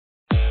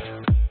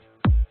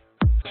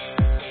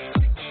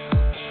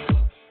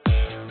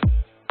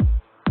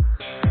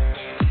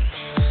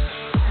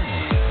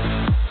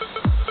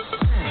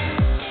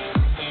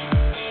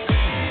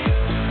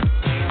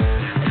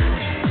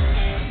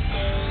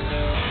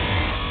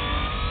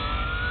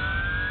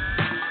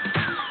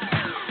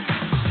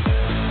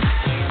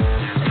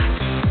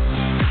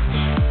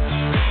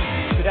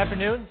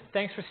afternoon.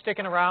 Thanks for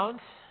sticking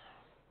around.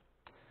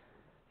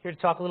 Here to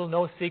talk a little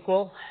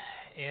NoSQL.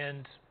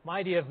 And my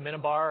idea of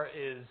MinneBar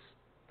is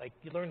like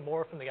you learn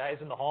more from the guys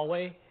in the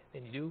hallway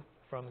than you do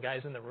from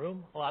guys in the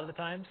room a lot of the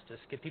times. Just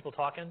get people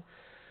talking.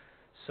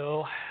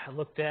 So I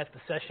looked at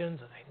the sessions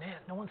and I man,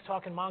 no one's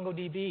talking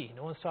MongoDB.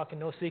 No one's talking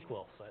NoSQL.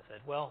 So I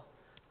said, well,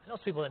 I know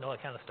some people that know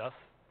that kind of stuff.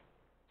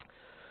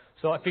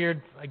 So I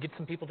figured I'd get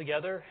some people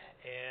together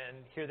and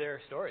hear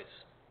their stories.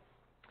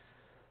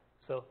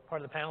 So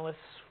part of the panelists,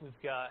 we've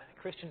got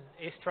Christian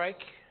Astrike.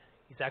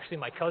 He's actually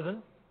my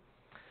cousin.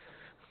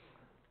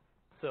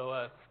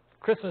 So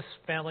Christmas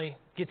family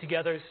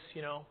get-togethers,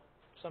 you know,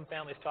 some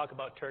families talk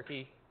about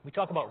turkey. We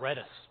talk about Redis,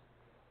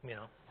 you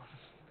know.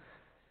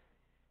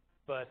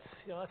 But,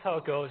 you know, that's how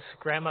it goes.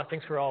 Grandma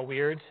thinks we're all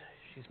weird.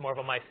 She's more of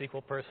a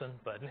MySQL person,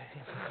 but...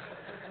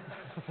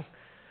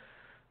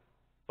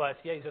 But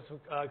yeah, he's done some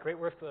great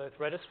work with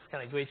Redis,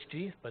 kind of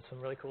UHG, but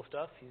some really cool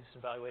stuff. He's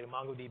evaluated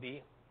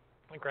MongoDB.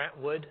 And Grant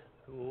Wood,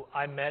 who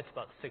I met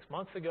about 6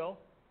 months ago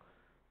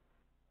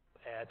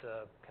at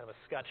kind of a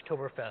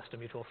Scotchtoberfest a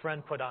mutual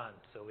friend put on.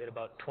 So we had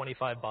about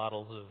 25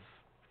 bottles of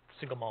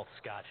single malt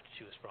Scotch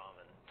to choose from.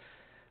 And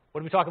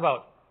what did we talk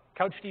about?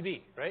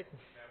 CouchDB, right?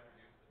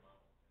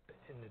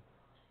 And it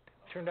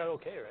turned out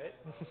okay,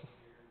 right?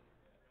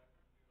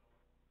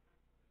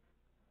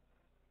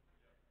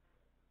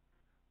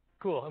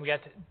 Cool. And we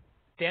got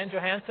Dan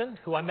Johansson,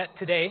 who I met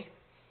today,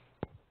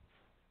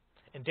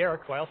 and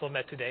Derek, who I also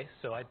met today.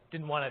 So I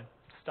didn't want to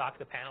stock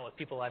the panel with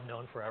people I've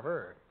known forever.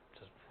 Or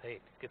just, hey,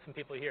 get some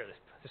people here.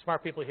 There's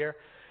smart people here.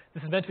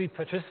 This is meant to be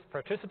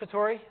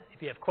participatory.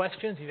 If you have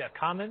questions, if you have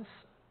comments,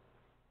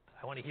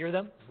 I want to hear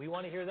them. We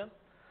want to hear them.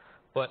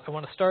 But I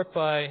want to start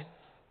by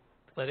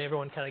letting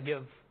everyone kind of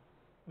give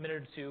a minute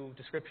or two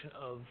description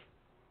of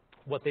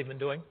what they've been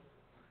doing,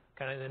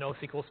 kind of in the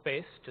NoSQL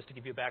space, just to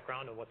give you a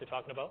background of what they're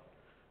talking about.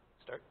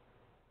 Start.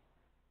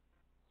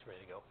 It's ready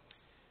to go.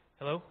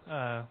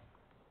 Hello.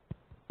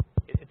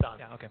 It's on.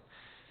 Yeah, okay.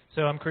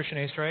 So I'm Christian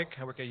Astrike.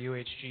 I work at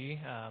UHG.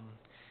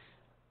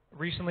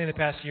 Recently, in the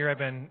past year, I've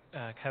been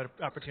had an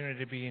opportunity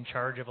to be in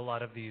charge of a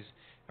lot of these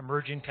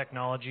emerging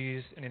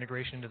technologies and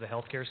integration into the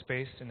healthcare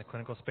space, in the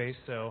clinical space.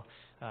 So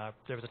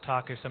there was a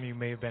talk that some of you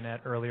may have been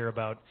at earlier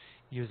about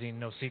using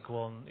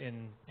NoSQL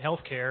in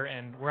healthcare,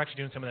 and we're actually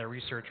doing some of that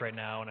research right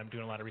now, and I'm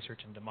doing a lot of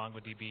research into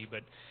MongoDB.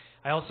 But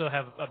I also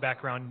have a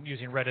background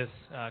using Redis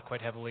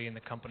quite heavily in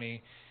the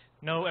company.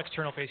 No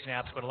external-facing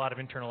apps, but a lot of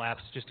internal apps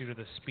just due to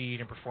the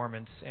speed and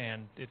performance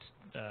and its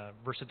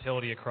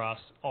versatility across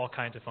all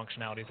kinds of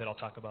functionalities that I'll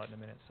talk about in a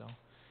minute. So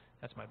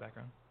that's my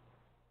background.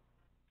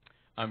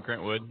 I'm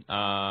Grant Wood.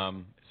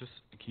 Can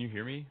you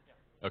hear me?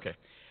 Yeah. Okay.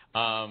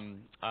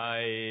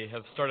 I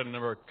have started a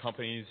number of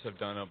companies. I've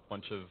done a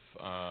bunch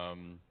of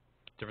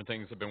different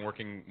things. I've been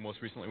working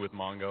most recently with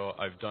Mongo.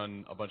 I've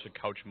done a bunch of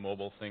Couch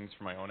mobile things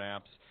for my own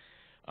apps.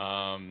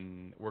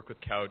 Work with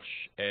Couch.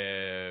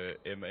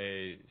 Am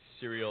a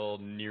serial,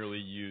 nearly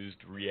used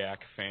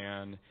React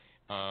fan,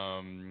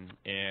 and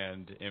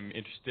am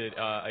interested.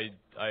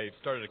 I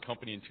started a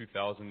company in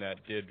 2000 that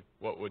did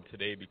what would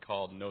today be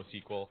called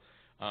NoSQL,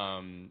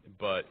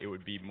 but it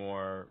would be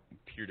more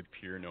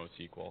peer-to-peer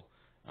NoSQL,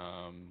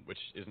 which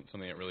isn't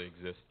something that really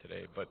exists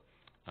today. But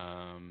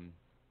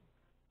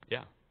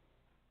yeah.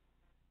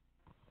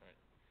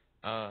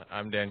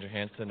 I'm Dan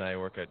Johansson. I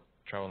work at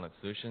TravelNet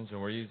Solutions, and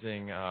we're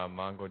using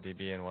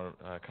MongoDB and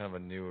kind of a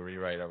new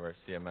rewrite of our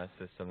CMS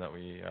system that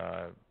we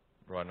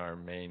run our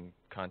main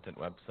content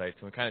websites.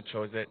 And we kind of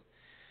chose it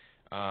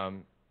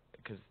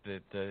because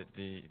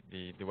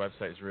the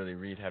website is really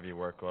read-heavy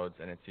workloads,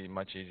 and it's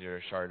much easier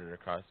to shard it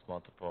across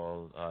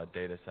multiple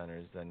data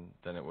centers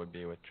than it would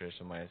be with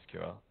traditional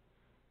MySQL.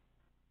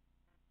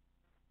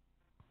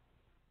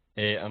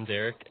 Hey, I'm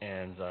Derek,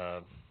 and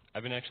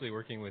I've been actually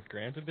working with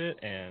Grant a bit,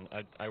 and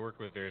I work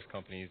with various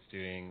companies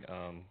doing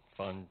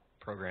fun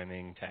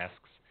programming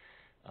tasks.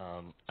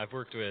 I've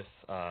worked with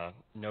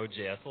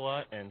Node.js a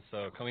lot, and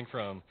so coming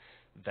from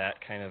that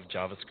kind of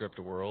JavaScript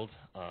world,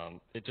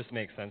 it just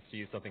makes sense to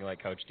use something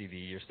like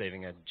CouchDB. You're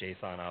saving a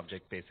JSON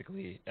object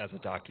basically as a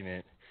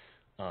document.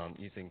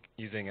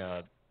 Using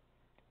a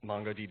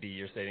MongoDB,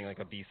 you're saving like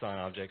a BSON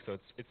object, so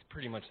it's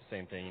pretty much the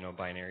same thing, you know,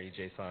 binary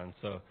JSON.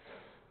 So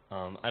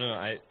I don't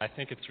know. I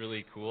think it's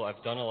really cool.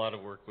 I've done a lot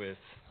of work with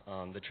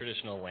the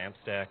traditional LAMP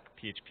stack,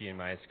 PHP and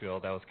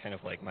MySQL. That was kind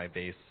of like my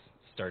base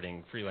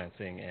starting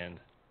freelancing. And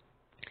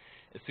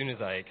as soon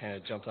as I kind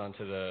of jumped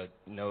onto the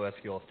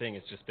NoSQL thing,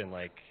 it's just been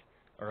like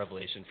a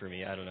revelation for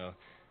me. I don't know.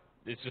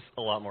 It's just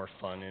a lot more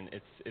fun, and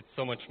it's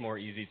so much more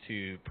easy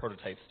to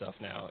prototype stuff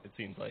now, it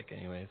seems like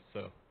anyways.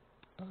 So,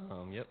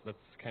 yep, that's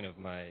kind of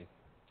my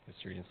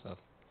history and stuff.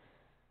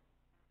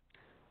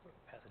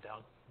 Pass it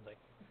down.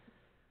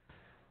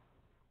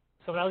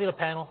 So when I lead a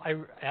panel, I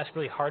ask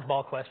really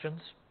hardball questions,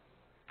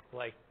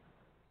 like,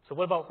 so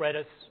what about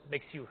Redis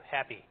makes you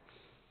happy?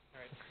 All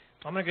right.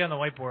 So I'm going to get on the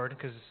whiteboard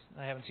because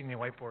I haven't seen the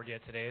whiteboard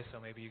yet today, so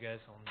maybe you guys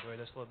will enjoy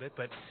this a little bit.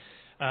 But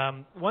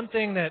one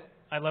thing that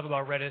I love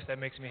about Redis that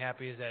makes me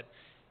happy is that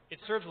it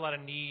serves a lot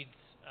of needs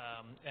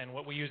and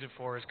what we use it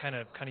for is kind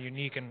of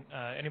unique. And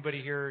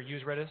anybody here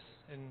use Redis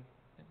in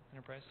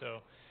enterprise? So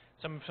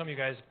some of you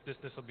guys, this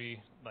will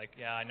be like,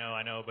 yeah, I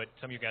know, but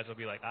some of you guys will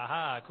be like,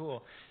 aha,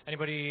 cool.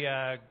 Anybody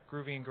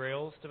Groovy and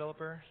Grails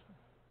developer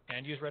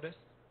and use Redis?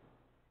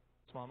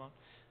 Small amount.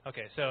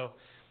 Okay, so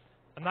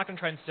I'm not going to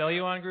try and sell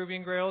you on Groovy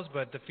and Grails,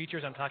 but the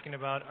features I'm talking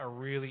about are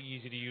really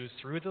easy to use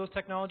through those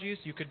technologies.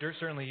 You could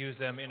certainly use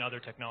them in other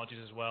technologies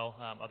as well,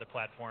 other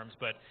platforms,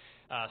 but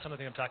some of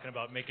the things I'm talking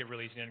about make it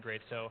really easy to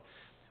integrate. So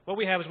what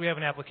we have is we have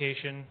an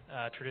application,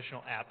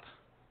 traditional app,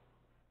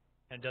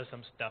 and it does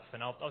some stuff,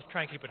 and I'll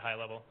try and keep it high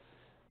level.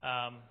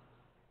 A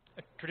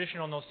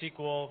traditional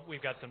NoSQL,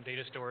 we've got some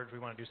data storage. We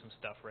want to do some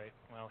stuff, right?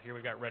 Well, here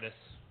we've got Redis.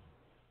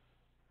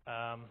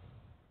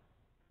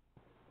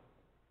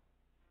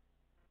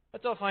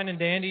 That's all fine and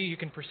dandy. You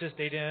can persist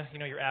data. You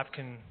know, your app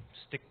can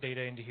stick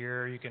data into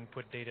here. You can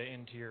put data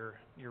into your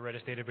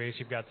Redis database.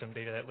 You've got some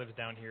data that lives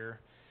down here.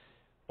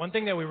 One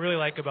thing that we really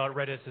like about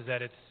Redis is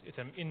that it's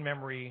an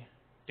in-memory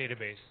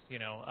database. You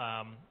know,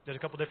 there's a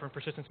couple different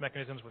persistence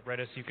mechanisms with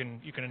Redis you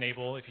can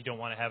enable if you don't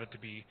want to have it to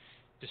be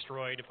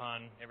destroyed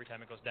upon every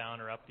time it goes down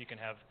or up. You can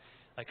have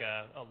like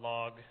a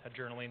log, a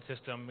journaling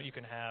system. You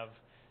can have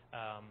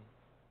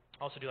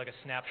also do like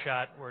a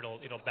snapshot where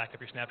it'll back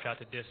up your snapshot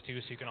to disk too,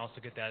 so you can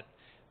also get that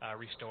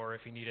restore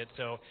if you need it.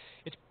 So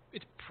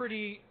it's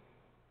pretty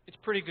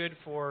good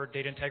for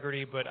data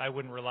integrity, but I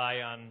wouldn't rely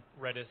on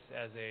Redis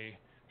as a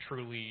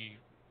truly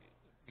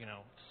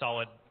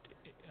solid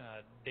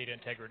data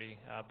integrity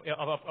in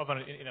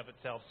of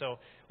itself. So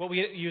what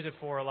we use it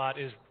for a lot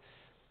is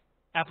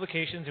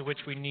applications in which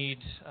we need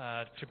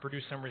to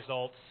produce some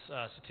results,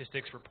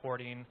 statistics,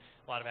 reporting,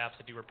 a lot of apps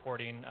that do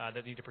reporting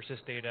that need to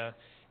persist data,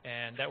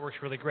 and that works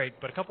really great.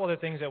 But a couple other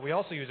things that we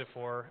also use it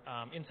for,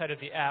 inside of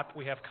the app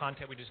we have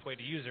content we display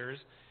to users,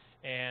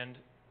 and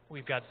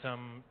we've got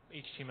some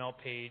HTML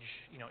page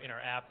in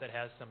our app that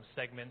has some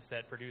segments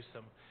that produce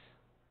some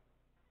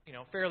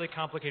fairly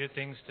complicated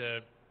things to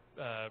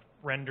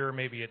render.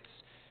 Maybe it's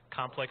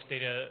complex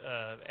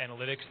data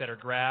analytics that are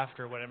graphed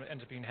or what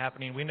ends up being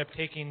happening. We end up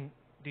taking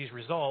these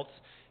results,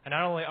 and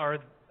not only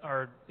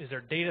is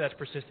there data that's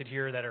persisted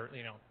here that are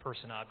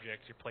person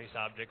objects, your place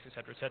objects, et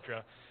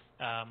cetera,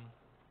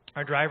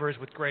 our drivers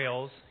with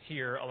Grails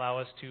here allow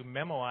us to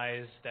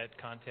memoize that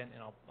content,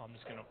 and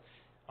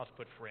I'll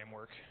put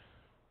framework.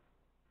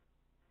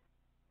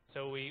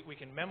 So we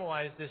can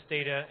memoize this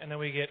data, and then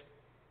we get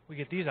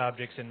these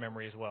objects in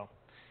memory as well.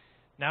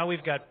 Now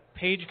we've got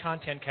page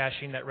content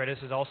caching that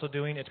Redis is also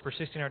doing. It's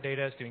persisting our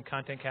data. It's doing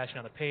content caching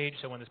on the page.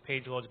 So when this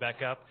page loads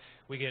back up,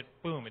 we get,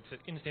 boom, it's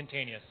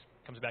instantaneous.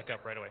 Comes back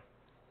up right away.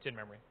 It's in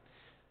memory.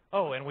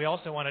 Oh, and we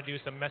also want to do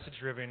some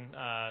message-driven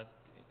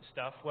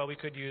stuff. Well, we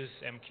could use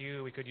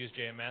MQ. We could use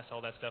JMS.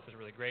 All that stuff is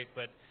really great.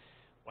 But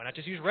why not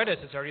just use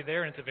Redis? It's already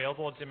there, and it's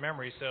available. It's in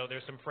memory. So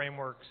there's some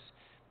frameworks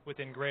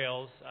within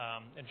Grails,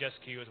 and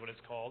JustQ is what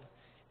it's called.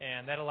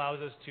 And that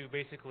allows us to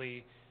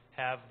basically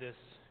have this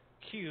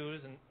queues,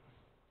 and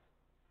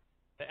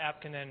the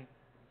app can then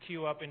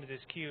queue up into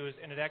this queues,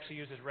 and it actually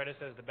uses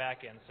Redis as the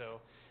backend.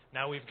 So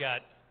now we've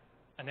got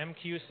an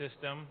MQ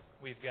system,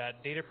 we've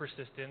got data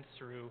persistence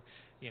through,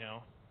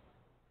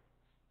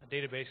 a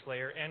database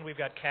layer, and we've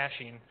got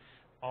caching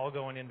all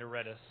going into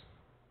Redis.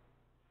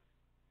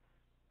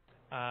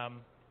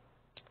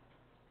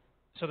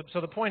 So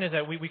the point is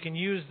that we can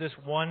use this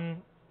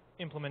one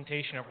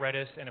implementation of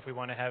Redis, and if we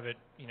want to have it,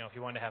 if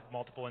you want to have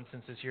multiple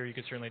instances here, you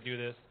could certainly do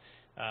this.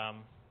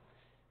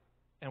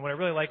 And what I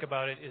really like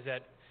about it is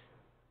that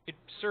it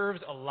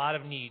serves a lot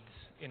of needs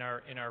in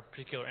our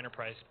particular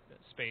enterprise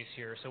space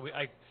here. So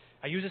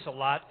I use this a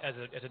lot as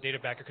a data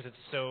backer because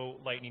it's so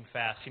lightning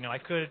fast. I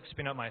could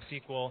spin up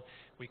MySQL.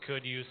 We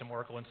could use some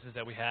Oracle instances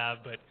that we have,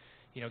 but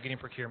getting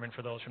procurement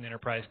for those from the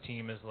enterprise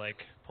team is like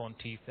pulling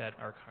teeth at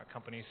our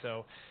company.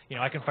 So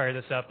I can fire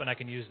this up and I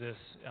can use this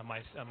on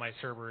my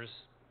servers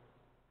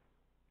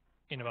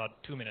in about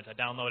 2 minutes.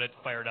 I download it,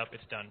 fire it up,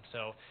 it's done.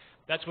 So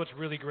that's what's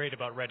really great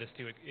about Redis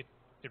too.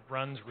 It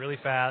runs really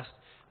fast.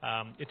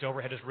 Its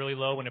overhead is really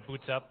low when it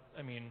boots up.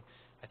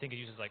 I think it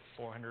uses like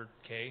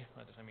 400K.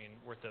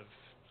 Worth of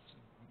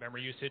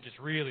memory usage. It's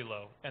really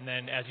low. And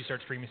then as you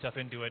start streaming stuff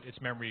into it,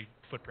 its memory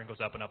footprint goes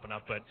up and up and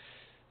up. But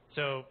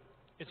so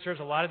it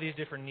serves a lot of these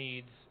different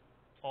needs,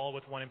 all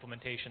with one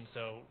implementation.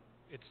 So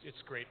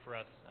it's great for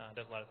us. It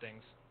does a lot of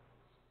things.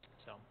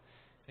 So,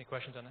 any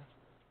questions on that?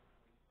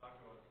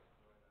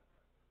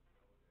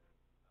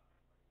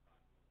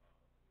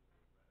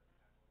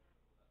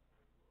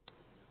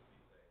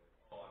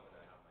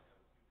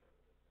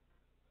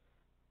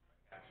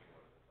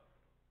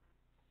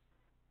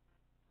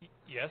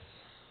 Yes,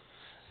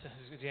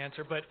 is the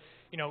answer. But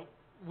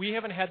we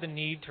haven't had the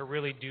need to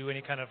really do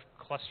any kind of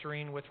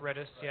clustering with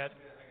Redis yet.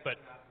 But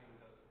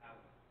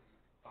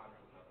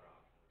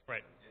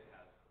right.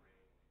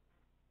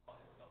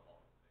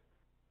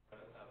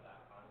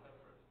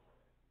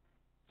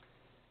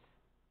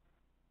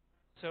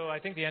 So I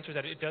think the answer is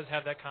that it does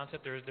have that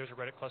concept. There's a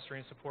Redis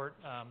clustering support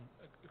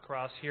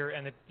across here,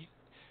 and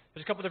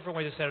There's a couple different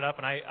ways to set it up,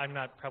 and I'm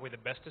not probably the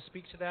best to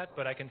speak to that,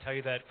 but I can tell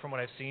you that from what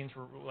I've seen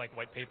through like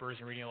white papers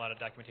and reading a lot of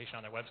documentation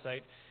on their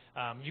website,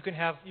 you can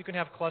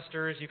have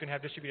clusters, you can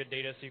have distributed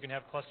data, so you can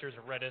have clusters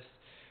of Redis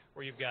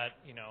where you've got,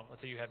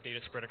 let's say you have data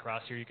spread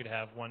across here, you could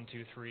have 1,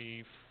 2,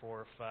 3,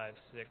 4, 5,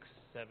 6,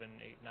 7,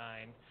 8,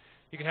 9.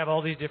 You can have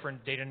all these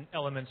different data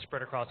elements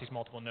spread across these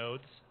multiple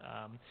nodes.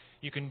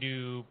 You can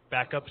do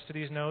backups to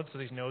these nodes, so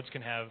these nodes you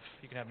can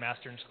have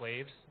master and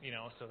slaves,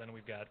 so then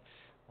we've got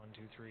 1,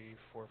 2, 3,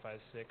 4, 5,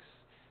 6,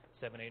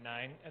 7, 8,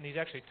 9, and these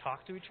actually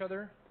talk to each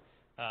other.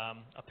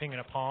 A ping and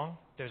a pong.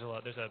 There's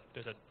a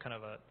kind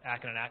of a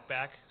ACK and an ACK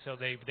back, so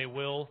they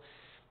will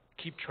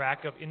keep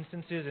track of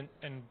instances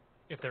and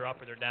if they're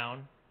up or they're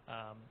down,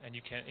 and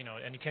you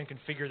can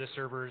configure the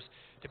servers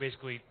to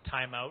basically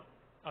time out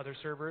other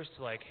servers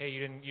to like, hey, you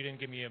didn't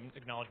give me an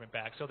acknowledgement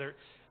back. So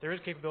there is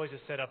capabilities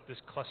to set up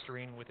this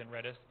clustering within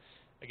Redis.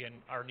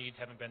 Again, our needs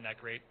haven't been that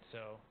great,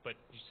 but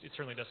it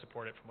certainly does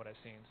support it from what I've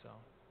seen. So.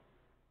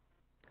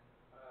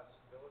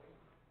 Stability.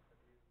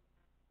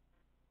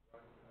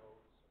 Have you run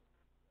nodes?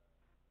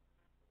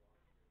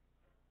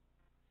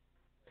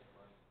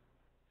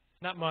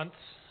 Not months.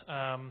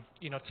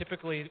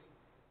 Typically,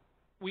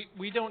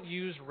 we don't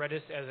use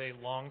Redis as a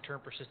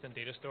long-term persistent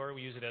data store.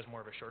 We use it as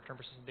more of a short-term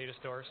persistent data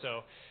store.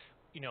 So,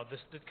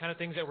 the kind of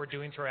things that we're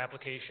doing to our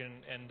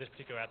application and this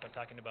particular app I'm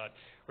talking about,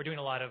 we're doing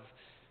a lot of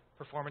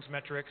performance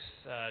metrics,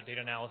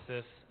 data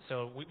analysis.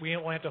 So we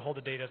don't have to hold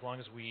the data as long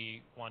as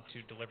we want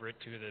to deliver it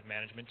to the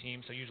management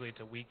team. So usually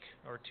it's a week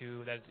or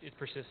two that it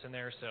persists in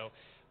there. So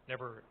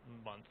never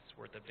months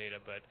worth of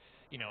data. But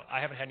I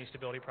haven't had any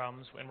stability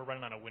problems, and we're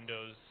running on a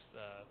Windows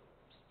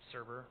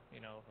server.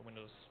 A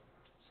Windows.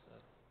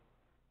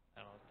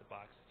 I don't know the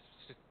box.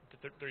 It's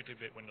just a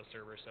 32-bit Windows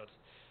server, so it's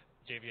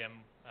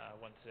JVM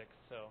 1.6.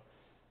 So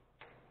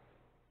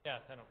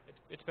yeah, I don't know.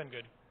 It's been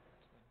good.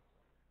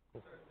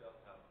 Cool.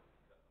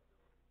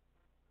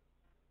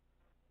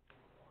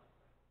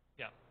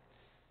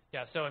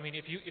 Yeah, so I mean,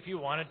 if you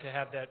wanted to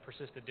have that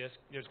persisted disk,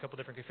 there's a couple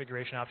different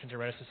configuration options in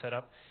Redis to set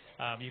up.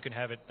 You can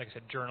have it, like I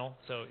said, journal.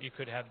 So you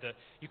could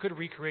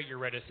recreate your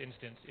Redis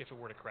instance if it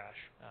were to crash.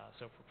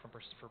 So for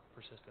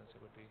persistence, it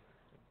would be.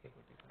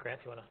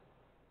 Grant, you want to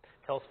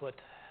tell us about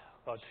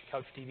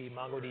CouchDB,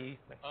 MongoDB?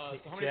 So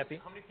how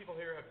many people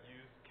here have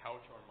used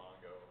Couch or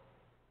Mongo?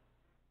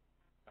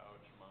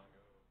 Couch,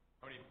 Mongo.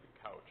 How many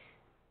Couch?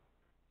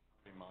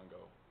 How many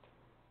Mongo?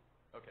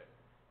 Okay.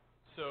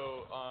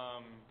 So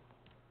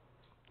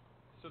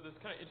there's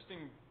kind of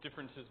interesting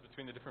differences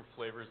between the different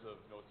flavors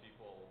of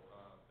NoSQL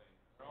things.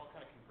 They're all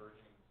kind of converging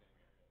in the same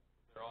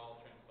areas. They're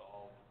all trying to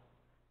solve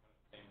kind of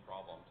the same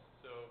problems.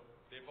 So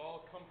they've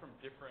all come from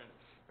different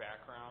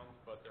backgrounds,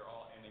 but they're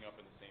all ending up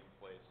in the same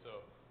place.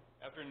 So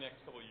after the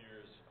next couple of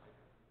years,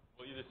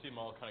 we'll either see them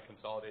all kind of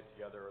consolidate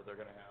together, or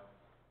they're going to have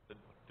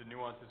the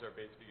nuances are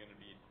basically going to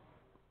be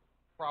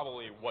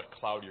probably what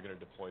cloud you're going to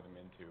deploy them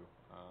into,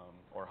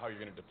 or how you're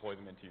going to deploy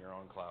them into your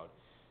own cloud.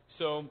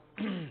 So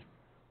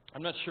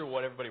I'm not sure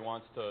what everybody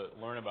wants to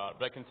learn about,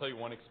 but I can tell you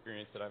one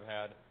experience that I've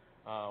had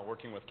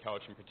working with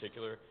Couch in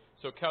particular.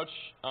 So Couch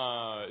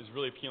is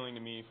really appealing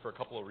to me for a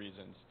couple of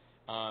reasons.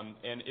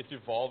 And it's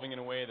evolving in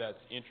a way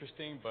that's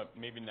interesting, but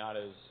maybe not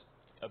as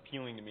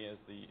appealing to me as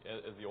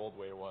the old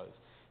way was.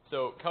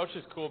 So Couch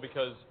is cool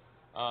because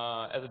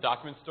as a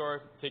document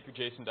store, take your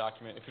JSON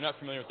document. If you're not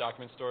familiar with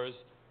document stores,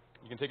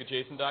 you can take a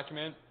JSON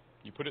document,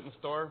 you put it in the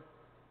store,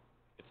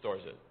 it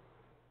stores it.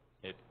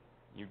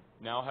 You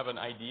now have an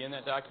ID in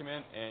that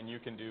document, and you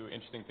can do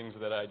interesting things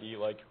with that ID,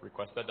 like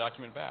request that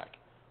document back.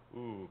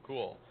 Ooh,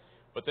 cool.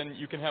 But then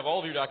you can have all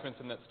of your documents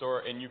in that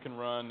store, and you can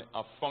run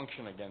a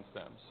function against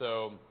them.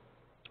 So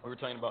we were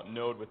talking about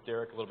Node with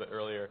Derek a little bit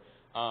earlier.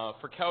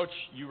 For Couch,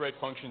 you write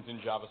functions in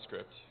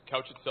JavaScript.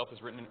 Couch itself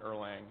is written in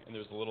Erlang, and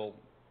there's a little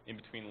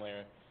in-between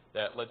layer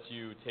that lets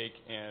you take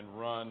and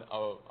run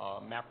a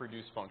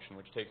MapReduce function,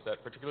 which takes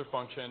that particular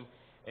function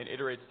and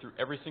iterates through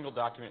every single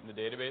document in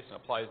the database and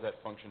applies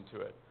that function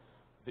to it.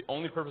 The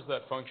only purpose of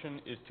that function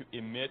is to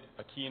emit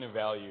a key and a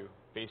value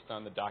based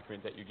on the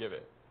document that you give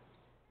it.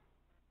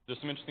 There's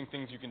some interesting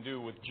things you can do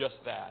with just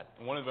that.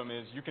 And one of them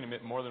is you can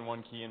emit more than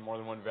one key and more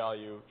than one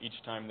value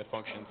each time the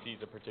function sees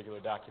a particular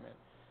document.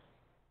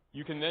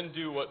 You can then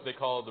do what they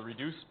call the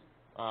reduce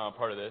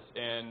part of this,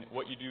 and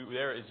what you do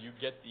there is you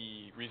get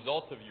the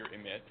results of your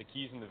emit, the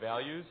keys and the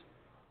values,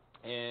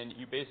 and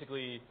you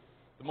basically,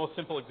 the most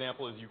simple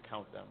example is you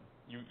count them.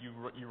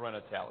 You run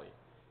a tally.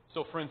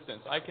 So for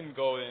instance, I can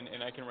go in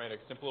and I can write a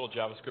simple little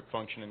JavaScript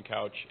function in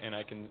Couch, and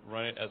I can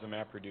run it as a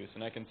MapReduce,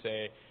 and I can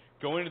say,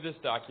 go into this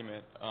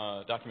document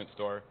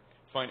store,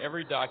 find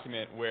every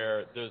document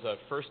where there's a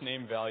first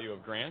name value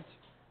of Grant,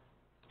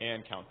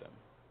 and count them.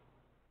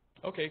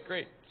 Okay,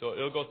 great. So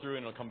it'll go through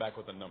and it'll come back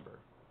with a number.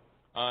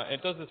 And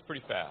it does this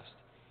pretty fast.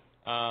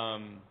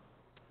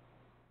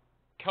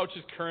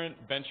 Couch's current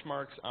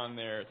benchmarks on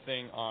their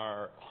thing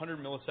are 100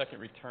 millisecond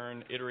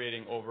return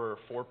iterating over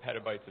 4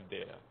 petabytes of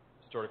data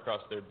stored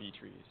across their B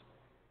trees,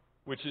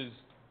 which is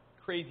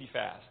crazy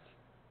fast.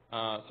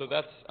 So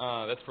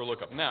that's for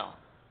lookup. Now,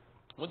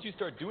 once you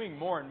start doing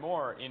more and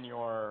more in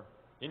your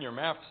in your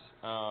maps,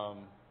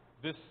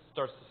 this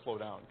starts to slow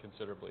down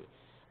considerably.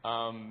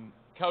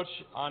 Couch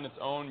on its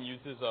own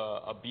uses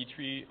a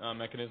B-tree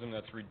mechanism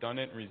that's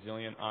redundant and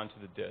resilient onto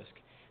the disk.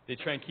 They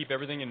try and keep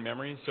everything in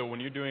memory, so when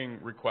you're doing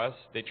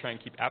requests, they try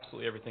and keep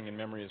absolutely everything in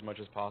memory as much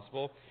as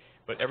possible,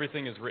 but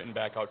everything is written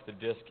back out to the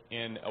disk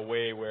in a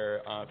way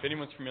where, if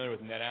anyone's familiar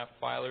with NetApp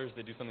filers,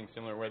 they do something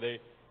similar where they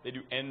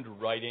do end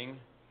writing.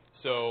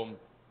 So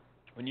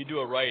when you do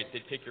a write, they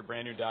take your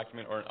brand new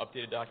document or an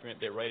updated document,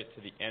 they write it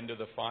to the end of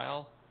the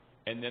file,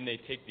 and then they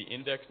take the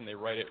index and they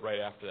write it right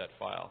after that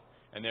file.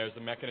 And there's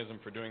a mechanism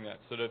for doing that,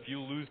 so that if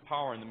you lose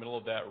power in the middle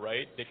of that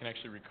write, they can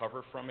actually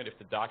recover from it if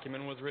the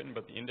document was written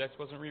but the index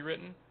wasn't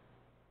rewritten.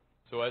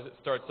 So as it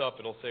starts up,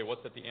 it'll say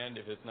what's at the end.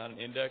 If it's not an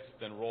index,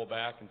 then roll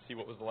back and see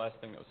what was the last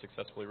thing that was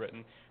successfully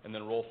written, and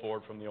then roll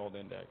forward from the old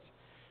index.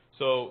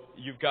 So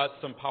you've got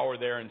some power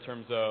there in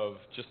terms of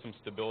just some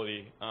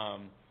stability.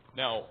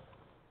 Now,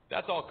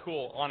 that's all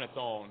cool on its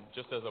own,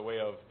 just as a way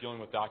of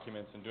dealing with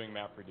documents and doing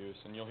MapReduce.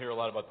 And you'll hear a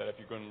lot about that if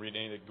you go and read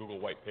any of the Google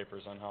white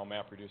papers on how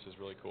MapReduce is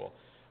really cool.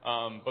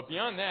 But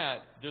beyond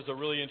that, there's a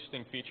really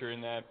interesting feature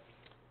in that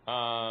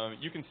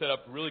you can set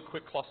up really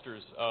quick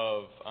clusters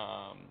of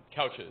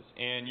couches.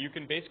 And you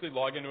can basically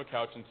log into a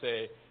couch and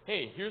say,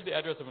 hey, here's the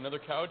address of another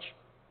couch.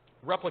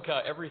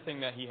 Replica everything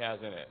that he has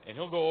in it. And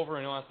he'll go over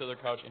and he'll ask the other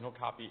couch and he'll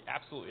copy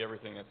absolutely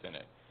everything that's in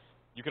it.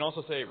 You can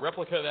also say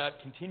replica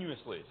that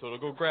continuously. So it'll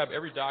go grab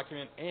every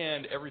document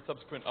and every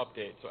subsequent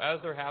update. So as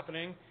they're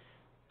happening,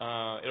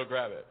 it'll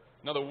grab it.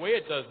 Now the way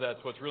it does that's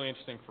what's really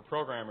interesting for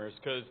programmers,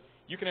 because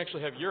you can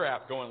actually have your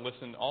app go and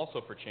listen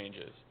also for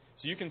changes.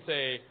 So you can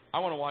say, I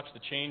want to watch the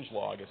change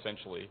log,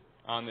 essentially,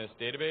 on this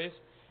database.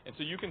 And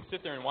so you can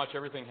sit there and watch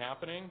everything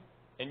happening,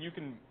 and you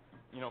can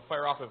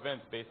fire off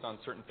events based on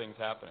certain things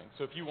happening.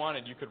 So if you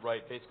wanted, you could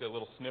write basically a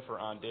little sniffer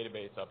on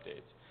database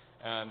updates,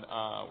 and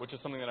which is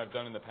something that I've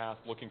done in the past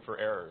looking for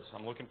errors.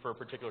 I'm looking for a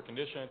particular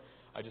condition.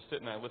 I just sit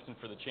and I listen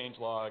for the change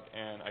log,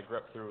 and I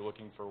grep through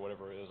looking for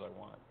whatever it is I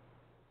want.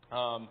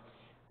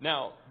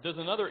 Now, there's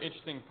another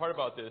interesting part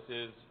about this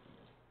is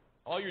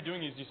all you're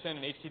doing is you send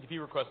an HTTP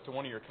request to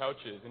one of your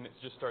couches, and it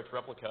just starts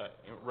replica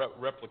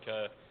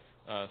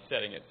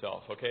setting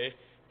itself, okay?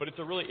 But it's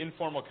a really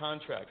informal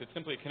contract. It's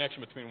simply a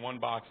connection between one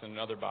box and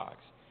another box.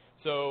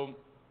 So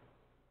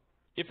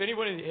if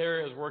anybody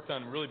here has worked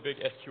on really big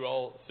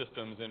SQL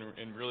systems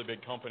in really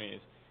big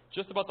companies,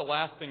 just about the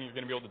last thing you're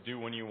going to be able to do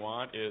when you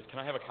want is, can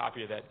I have a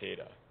copy of that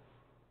data?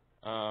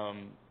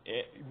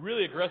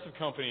 Really aggressive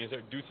companies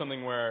that do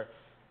something where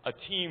a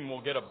team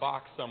will get a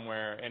box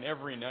somewhere, and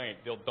every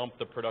night they'll dump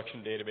the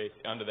production database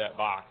onto that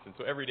box. And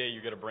so every day you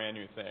get a brand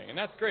new thing. And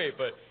that's great,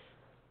 but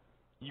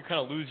you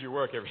kind of lose your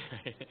work every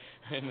night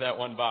in that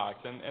one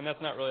box. And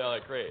that's not really all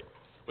that great.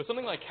 With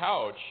something like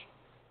Couch,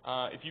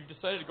 if you've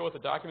decided to go with a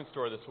document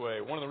store this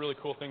way, one of the really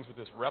cool things with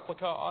this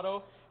replica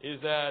auto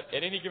is that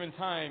at any given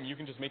time, you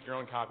can just make your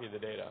own copy of the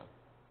data.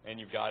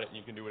 And you've got it, and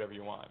you can do whatever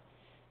you want.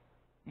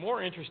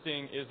 More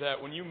interesting is that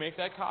when you make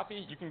that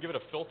copy, you can give it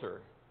a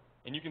filter.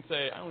 And you can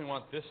say, I only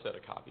want this set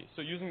of copies.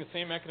 So using the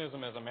same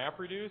mechanism as a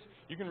MapReduce,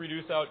 you can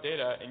reduce out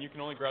data, and you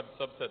can only grab the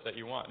subset that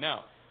you want.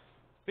 Now,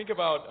 think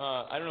about,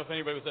 I don't know if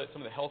anybody was at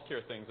some of the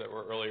healthcare things that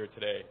were earlier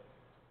today,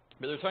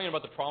 but they're talking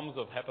about the problems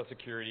of HEPA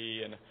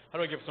security and how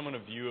do I give someone a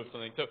view of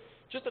something. So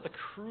just at the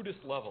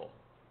crudest level,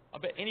 I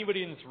bet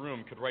anybody in this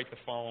room could write the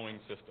following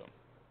system.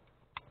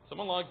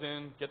 Someone logs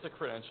in, gets a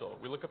credential.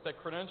 We look up that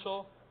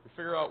credential. We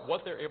figure out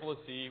what they're able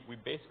to see. We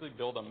basically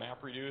build a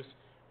MapReduce.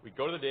 We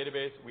go to the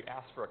database, we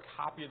ask for a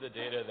copy of the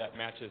data that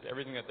matches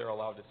everything that they're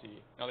allowed to see.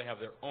 Now they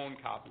have their own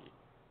copy.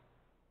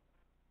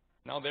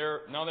 Now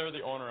they're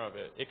the owner of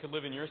it. It could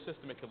live in your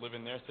system, it could live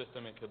in their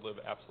system, it could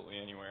live absolutely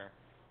anywhere.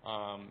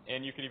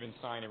 And you could even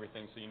sign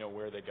everything so you know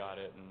where they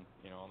got it and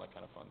all that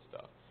kind of fun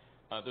stuff.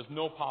 There's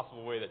no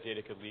possible way that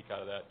data could leak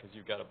out of that because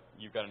you've got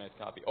a nice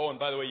copy. Oh,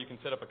 and by the way, you can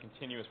set up a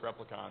continuous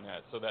replica on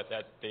that so that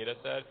data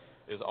set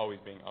is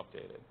always being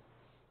updated.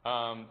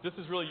 This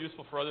is really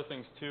useful for other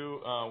things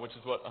too, which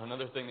is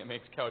another thing that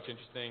makes Couch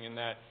interesting in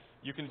that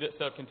you can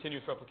set up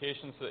continuous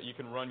replication so that you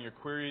can run your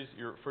queries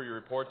for your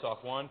reports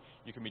off one.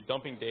 You can be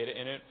dumping data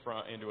in it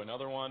into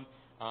another one.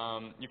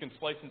 You can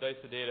slice and dice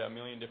the data a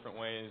million different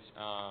ways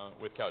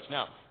with Couch.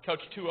 Now,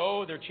 Couch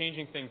 2.0, they're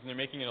changing things and they're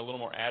making it a little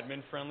more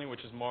admin friendly,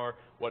 which is more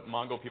what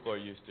Mongo people are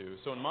used to.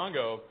 So in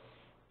Mongo,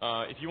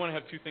 if you want to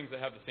have two things that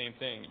have the same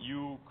thing,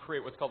 you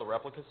create what's called a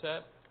replica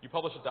set. You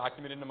publish a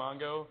document into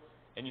Mongo,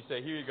 and you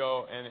say, here you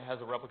go, and it has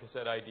a replica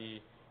set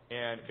ID,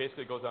 and it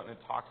basically goes out and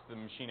it talks to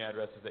the machine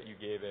addresses that you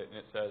gave it, and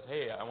it says,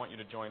 hey, I want you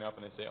to join up,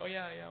 and they say, oh,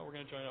 yeah, we're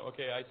going to join up.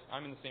 Okay,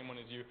 I'm in the same one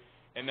as you,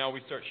 and now we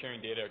start sharing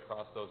data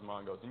across those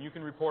Mongos. And you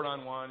can report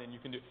on one, and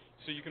you can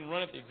run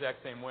it the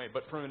exact same way,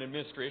 but from an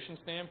administration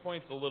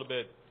standpoint, it's a little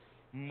bit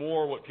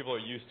more what people are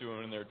used to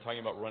when they're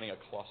talking about running a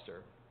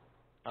cluster.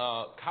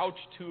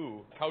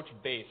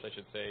 Couchbase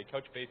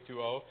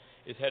 2.0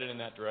 is headed in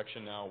that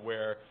direction now,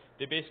 where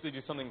they basically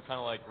do something kind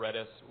of like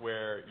Redis,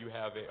 where you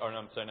have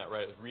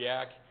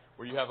React,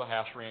 where you have a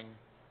hash ring,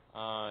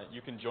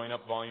 you can join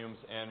up volumes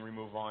and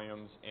remove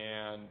volumes,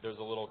 and there's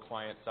a little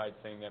client-side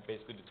thing that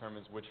basically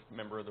determines which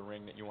member of the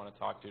ring that you want to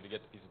talk to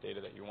get the piece of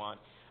data that you want.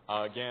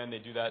 Again, they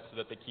do that so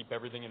that they keep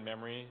everything in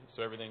memory,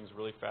 so everything's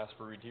really fast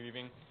for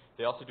retrieving.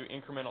 They also do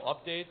incremental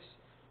updates.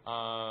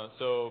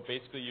 So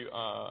basically,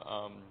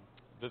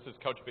 this is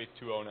Couchbase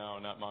 2.0 now,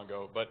 not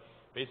Mongo, but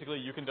basically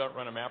you can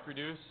run a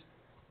MapReduce.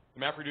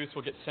 The MapReduce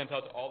will get sent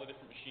out to all the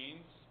different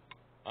machines.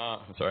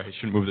 I'm sorry, I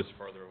should move this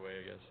farther away,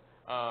 I guess.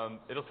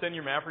 It'll send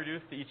your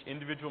MapReduce to each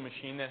individual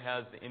machine that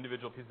has the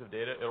individual piece of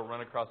data. It'll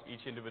run across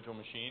each individual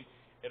machine.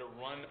 It'll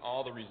run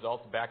all the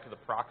results back to the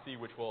proxy,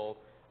 which will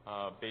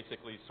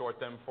basically sort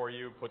them for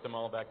you, put them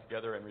all back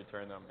together, and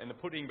return them. And the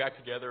putting back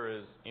together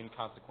is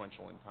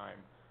inconsequential in time,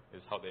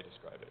 is how they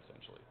describe it,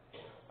 essentially.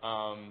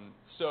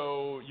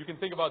 So you can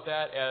think about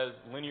that as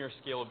linear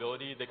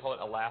scalability. They call it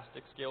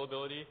elastic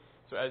scalability.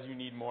 So as you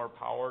need more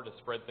power to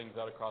spread things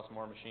out across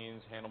more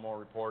machines, handle more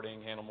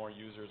reporting, handle more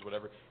users,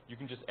 whatever, you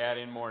can just add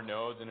in more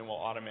nodes, and it will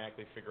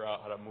automatically figure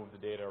out how to move the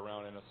data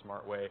around in a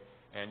smart way,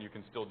 and you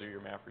can still do your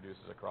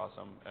MapReduces across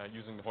them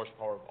using the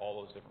horsepower of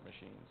all those different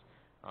machines,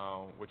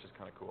 which is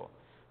kind of cool.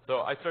 So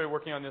I started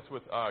working on this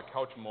with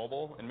Couch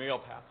Mobile, and maybe I'll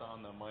pass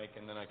on the mic,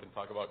 and then I can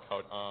talk about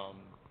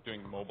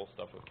doing mobile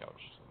stuff with Couch.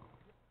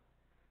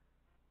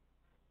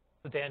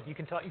 So Dan, you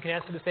can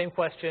answer the same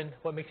question,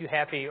 what makes you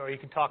happy, or you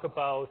can talk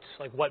about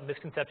like what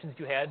misconceptions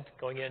you had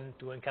going in,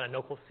 doing kind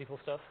of NoSQL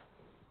stuff.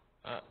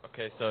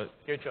 Okay, so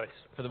Your choice.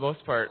 for the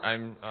most part,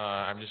 I'm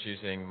just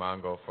using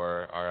Mongo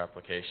for our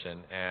application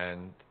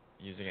and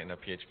using it in a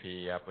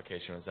PHP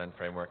application with Zen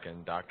Framework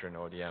and Doctrine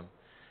ODM.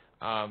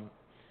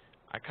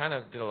 I kind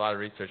of did a lot of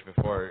research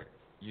before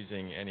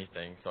using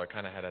anything, so I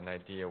kind of had an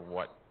idea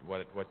what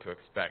to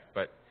expect.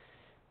 But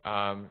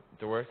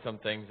there were some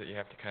things that you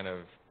have to kind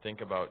of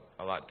think about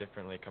a lot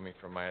differently coming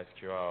from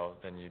MySQL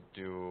than you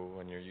do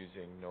when you're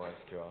using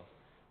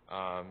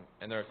NoSQL.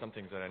 And there are some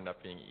things that end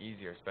up being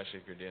easier, especially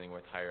if you're dealing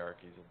with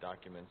hierarchies of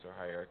documents or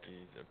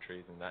hierarchies of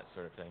trees and that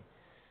sort of thing.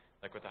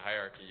 Like with a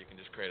hierarchy, you can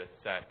just create a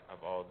set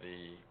of all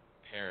the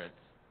parents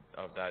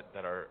of that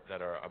are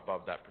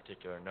above that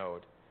particular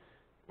node.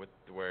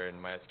 Where in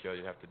MySQL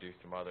you have to do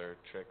some other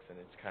tricks, and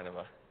it's kind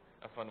of a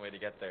fun way to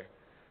get there.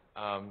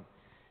 Some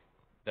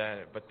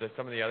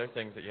of the other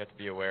things that you have to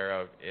be aware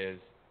of is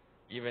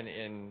even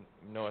in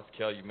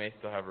NoSQL you may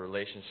still have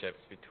relationships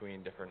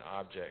between different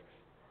objects.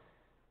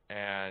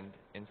 And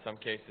in some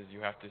cases you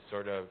have to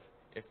sort of,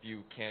 if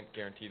you can't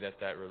guarantee that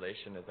that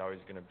relation is always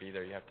going to be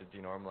there, you have to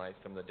denormalize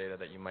some of the data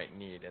that you might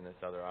need in this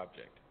other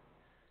object.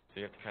 So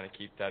you have to kind of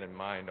keep that in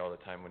mind all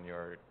the time when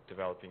you're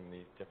developing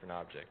these different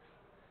objects.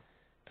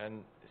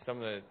 And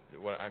some of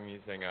what I'm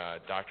using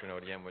Doctrine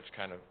ODM, which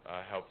kind of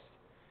helps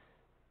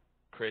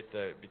create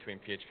between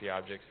PHP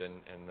objects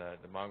and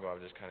the Mongo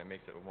objects, kind of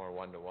makes it more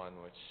one-to-one,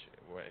 which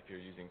if you're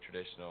using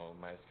traditional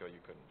MySQL, you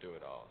couldn't do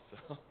it all.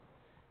 So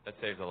that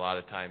saves a lot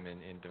of time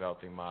in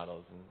developing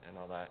models and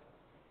all that.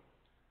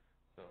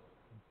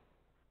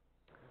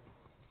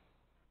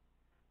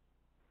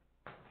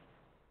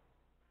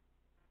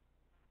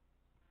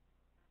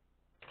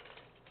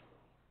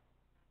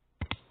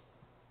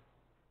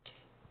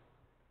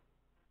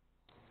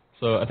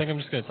 So I think I'm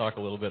just going to talk a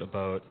little bit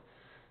about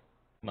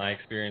my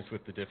experience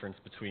with the difference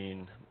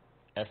between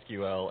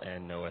SQL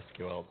and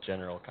NoSQL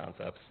general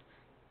concepts.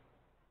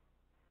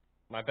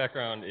 My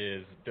background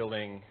is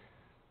doing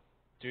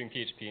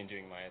PHP and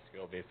doing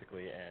MySQL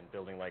basically, and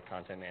building like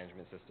content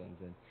management systems.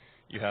 And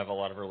you have a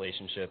lot of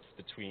relationships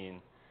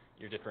between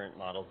your different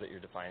models that you're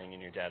defining in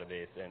your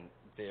database, and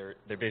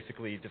they're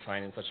basically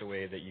defined in such a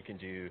way that you can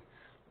do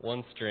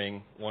one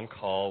string, one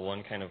call,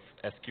 one kind of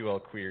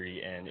SQL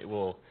query, and it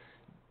will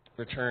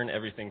return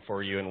everything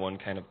for you in one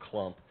kind of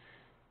clump.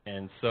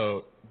 And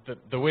so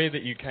the way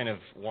that you kind of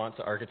want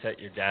to architect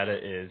your data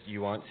is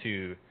you want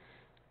to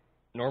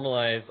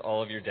normalize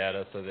all of your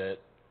data so that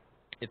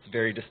it's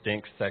very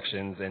distinct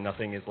sections, and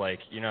nothing is like,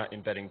 you're not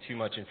embedding too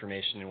much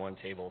information in one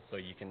table, so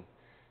you can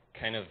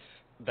kind of,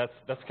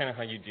 that's kind of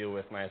how you deal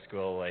with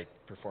MySQL like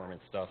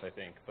performance stuff, I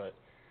think. But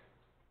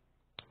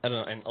I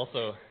don't know, and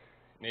also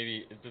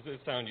maybe, does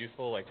it sound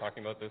useful like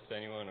talking about this to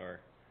anyone,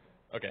 or?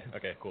 Okay,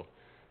 cool.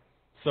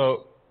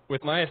 So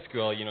with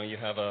MySQL, you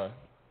have a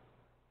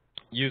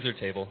user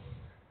table.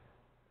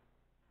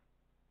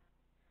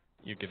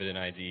 You give it an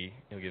ID,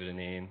 you'll give it a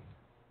name,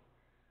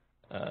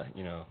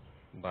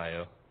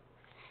 bio.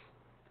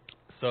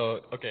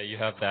 So, okay, you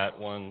have that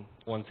one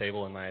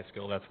table in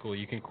MySQL, that's cool.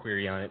 You can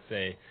query on it,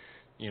 say,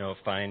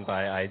 find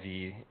by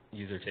ID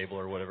user table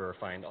or whatever, or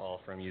find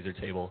all from user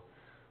table.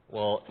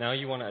 Well, now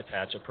you want to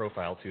attach a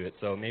profile to it.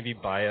 So maybe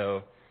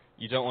bio,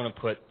 you don't want to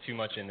put too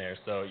much in there.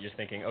 So you're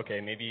thinking, okay,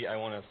 maybe I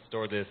want to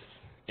store this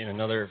in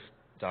another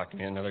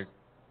document, another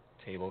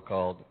table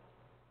called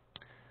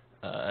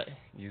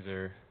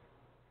user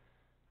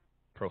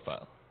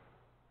profile.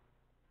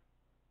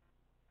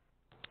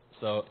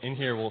 So in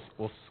here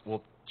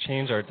we'll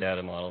change our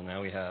data model.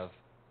 Now we have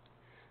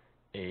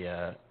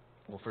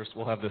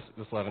we'll have this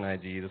will have an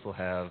ID. This will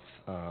have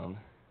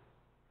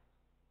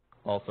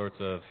all sorts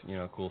of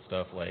cool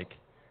stuff like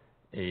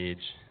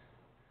age,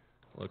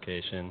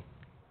 location,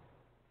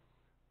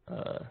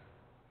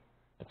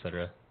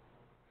 etc.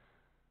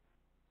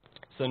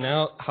 So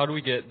now, how do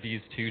we get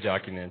these two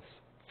documents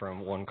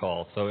from one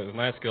call? So with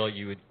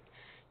MySQL,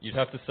 you'd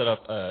have to set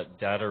up a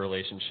data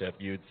relationship.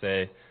 You would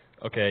say,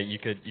 okay, you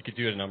could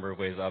do it a number of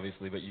ways,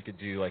 obviously, but you could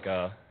do like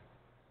a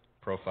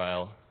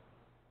profile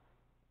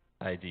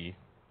ID.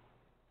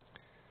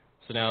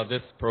 So now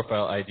this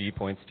profile ID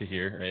points to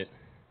here, right?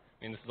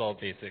 I mean, this is all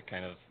basic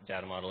kind of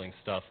data modeling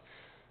stuff.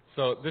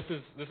 So this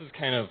is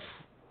kind of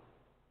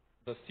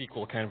the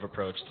SQL kind of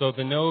approach. So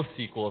the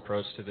NoSQL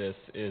approach to this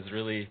is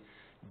really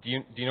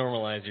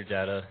denormalize your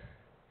data,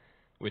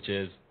 which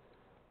is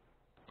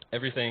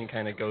everything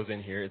kind of goes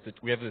in here.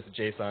 We have this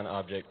JSON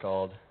object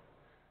called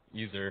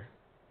user.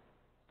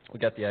 We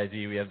got the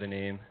ID, we have the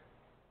name,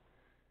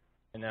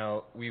 and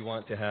now we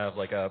want to have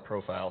like a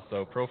profile.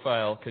 So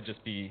profile could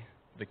just be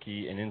the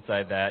key, and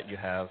inside that you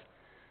have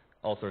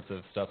all sorts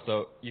of stuff.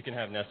 So you can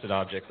have nested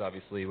objects,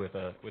 obviously, with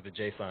a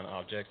JSON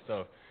object.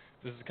 So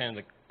this is kind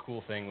of the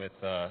cool thing with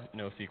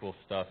NoSQL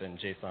stuff and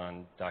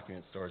JSON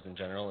document stores in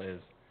general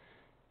is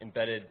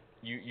embedded.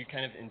 You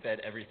kind of embed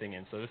everything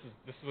in. So this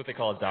is what they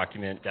call a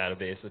document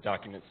database, a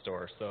document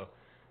store. So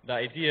the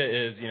idea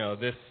is,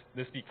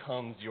 this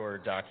becomes your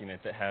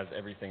document that has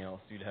everything else.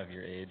 You'd have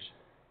your age,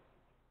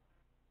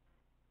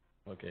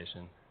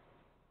 location,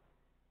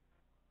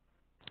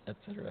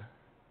 etc.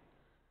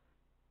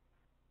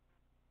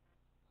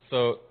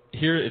 So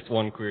here it's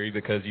one query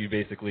because you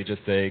basically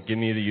just say, give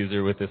me the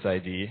user with this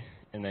ID,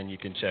 and then you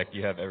can check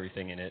you have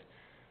everything in it.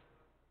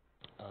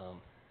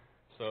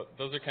 So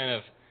those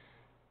are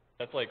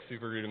that's like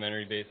super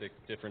rudimentary basic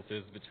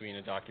differences between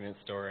a document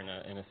store and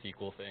a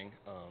SQL thing.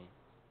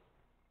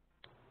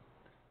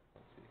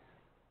 Let's see.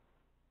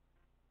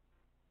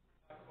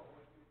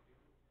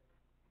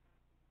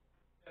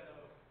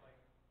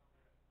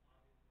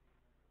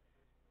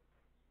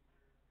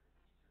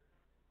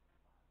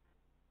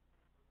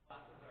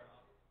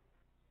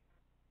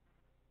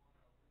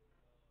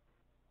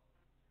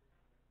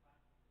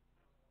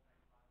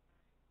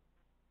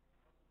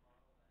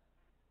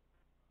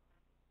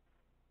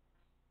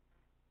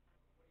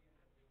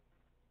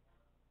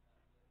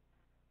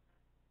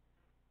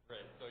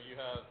 Right.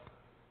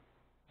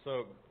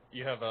 So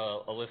you have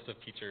a list of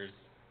teachers.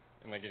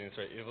 Am I getting this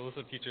right? You have a list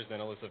of teachers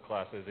and a list of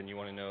classes, and you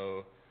want to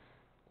know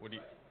what do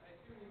you? I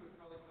assume you would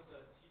probably put the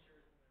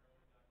teachers in their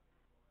own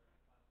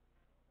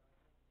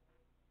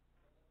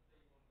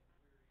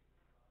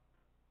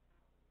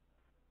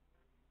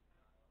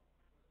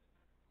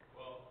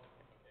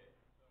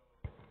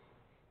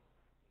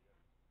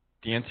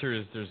The answer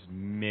is there's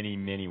many,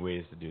 many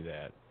ways to do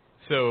that.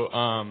 So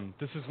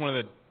this is one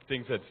of the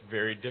things that's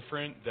very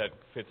different that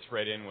fits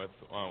right in with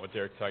what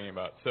Derek's talking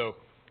about. So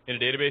in a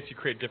database, you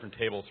create different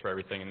tables for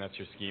everything, and that's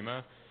your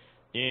schema.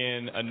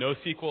 In a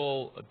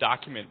NoSQL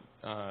document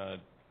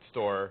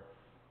store,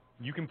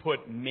 you can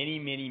put many,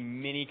 many,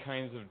 many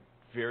kinds of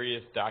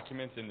various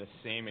documents in the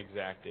same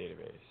exact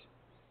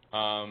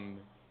database.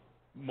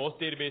 Most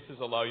databases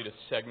allow you to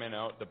segment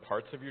out the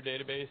parts of your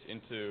database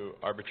into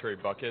arbitrary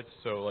buckets.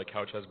 So like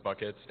Couch has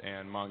buckets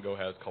and Mongo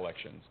has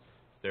collections.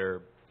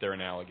 They're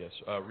analogous.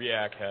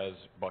 React has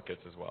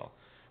buckets as well.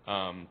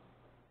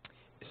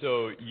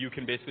 So you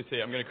can basically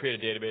say, I'm going to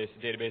create a database.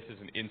 The database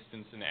is an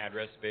instance and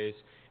address space.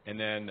 And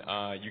then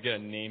you get a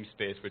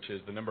namespace, which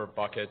is the number of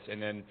buckets.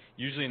 And then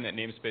usually in that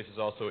namespace is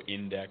also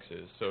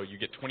indexes. So you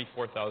get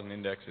 24,000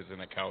 indexes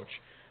in a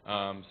Couch.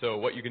 So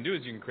what you can do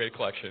is you can create a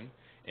collection,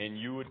 and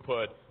you would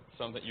put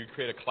something. You'd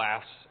create a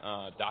class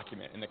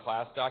document. In the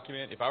class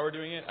document, if I were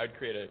doing it, I'd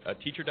create a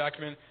teacher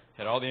document,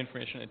 had all the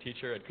information on the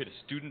teacher. I'd create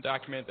a student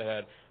document that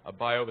had a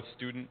bio of a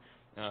student,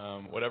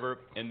 whatever.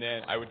 And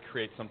then I would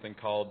create something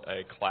called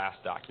a class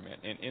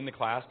document. And in the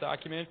class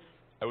document,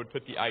 I would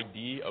put the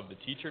ID of the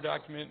teacher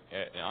document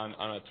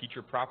on a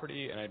teacher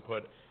property, and I'd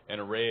put an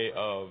array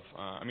of,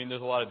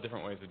 there's a lot of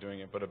different ways of doing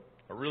it, but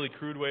a really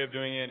crude way of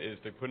doing it is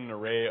to put an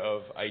array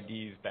of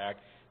IDs back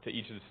to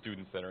each of the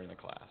students that are in the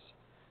class.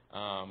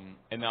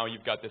 And now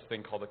you've got this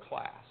thing called a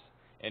class.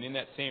 And in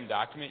that same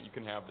document, you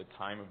can have the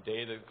time of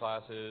day that the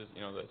class is,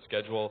 the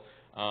schedule,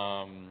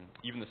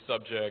 even the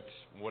subject,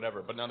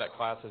 whatever. But now that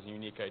class has a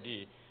unique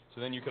ID.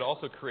 So then you could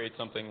also create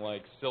something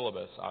like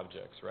syllabus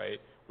objects, right?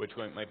 Which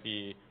might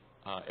be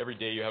every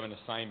day you have an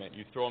assignment.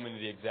 You throw them into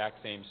the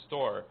exact same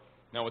store.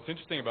 Now what's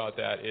interesting about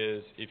that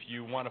is if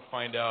you want to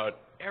find out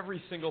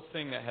every single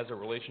thing that has a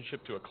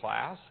relationship to a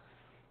class,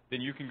 then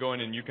you can go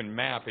in and you can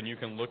map and you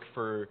can look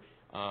for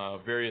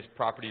various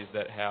properties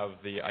that have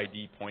the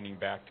ID pointing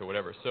back to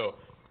whatever. So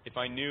if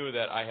I knew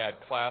that I had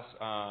class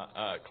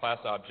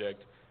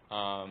object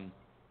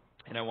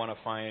and I want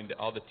to find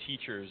all the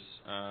teachers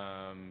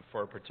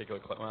for a particular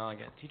class, well,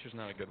 again, teacher's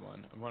not a good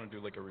one. I want to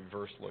do like a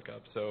reverse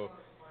lookup. So,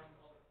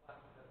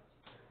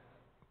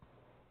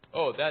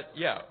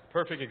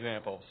 perfect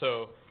example.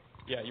 So,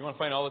 yeah, you want to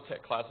find all the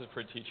classes for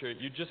a teacher.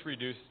 You just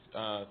reduce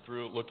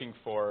through looking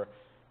for.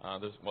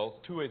 There's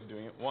two ways of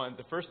doing it. One,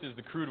 the first is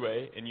the crude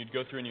way, and you'd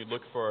go through and you'd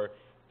look for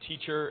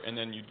teacher, and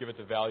then you'd give it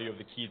the value of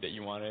the key that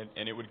you wanted,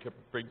 and it would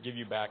give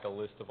you back a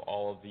list of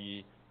all of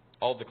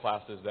the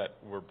classes that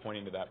were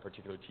pointing to that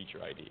particular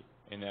teacher ID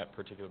in that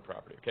particular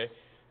property. Okay.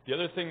 The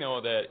other thing,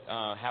 though, that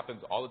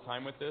happens all the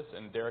time with this,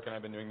 and Derek and I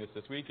have been doing this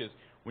week, is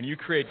when you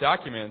create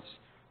documents,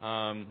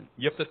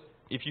 you have to,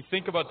 if you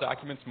think about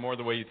documents more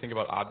the way you think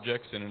about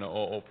objects in an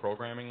OO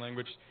programming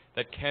language,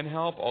 that can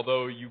help,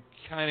 although you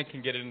kind of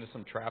can get into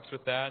some traps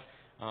with that.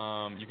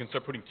 You can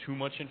start putting too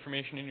much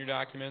information in your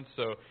documents,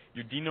 so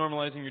you're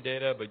denormalizing your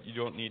data, but you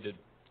don't need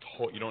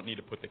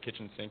to put the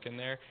kitchen sink in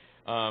there.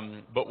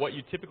 But what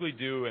you typically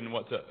do, and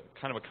what's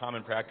kind of a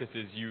common practice,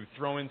 is you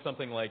throw in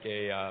something like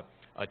a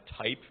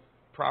type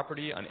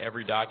property on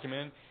every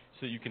document,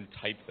 so you can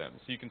type them.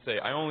 So you can say,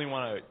 I only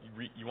want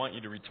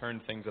you to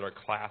return things that are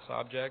class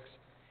objects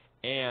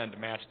and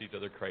match these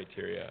other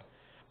criteria.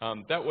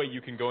 That way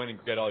you can go in and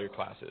get all your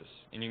classes,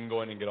 and you can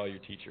go in and get all your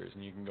teachers,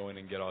 and you can go in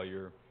and get all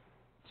your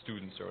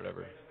students or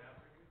whatever.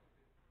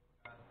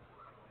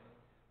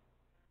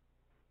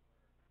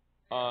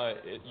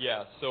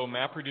 Yeah, so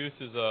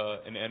MapReduce is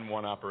an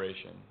N1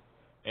 operation.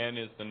 N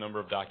is the number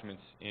of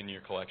documents in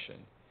your collection.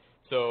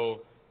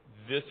 So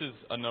this is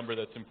a number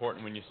that's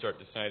important when you start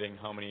deciding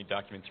how many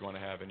documents you want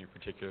to have in your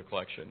particular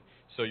collection.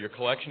 So your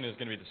collection is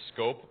going to be the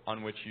scope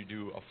on which you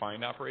do a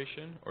find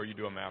operation or you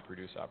do a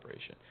MapReduce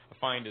operation. A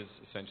find is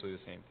essentially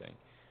the same thing.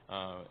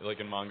 Like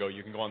in Mongo,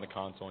 you can go on the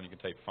console and you can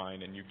type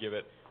find, and you give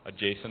it a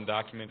JSON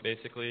document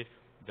basically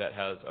that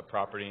has a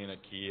property and a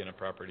key and a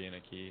property and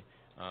a key,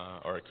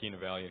 or a key and a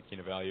value and a key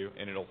and a value,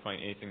 and it'll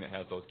find anything that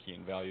has those key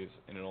and values,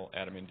 and it'll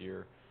add them into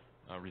your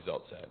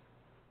result set.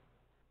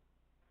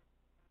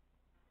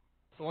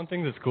 So one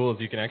thing that's cool is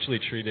you can actually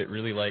treat it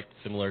really like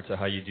similar to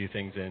how you do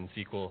things in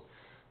SQL.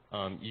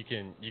 You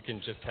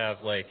can just have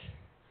like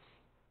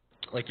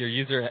your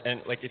user,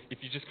 and like if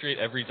you just create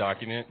every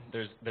document,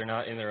 they're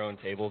not in their own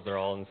tables, they're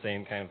all in the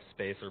same kind of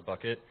space or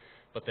bucket,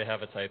 but they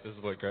have a type. This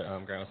is what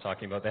Grant was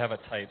talking about. They have a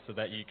type so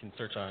that you can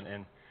search on,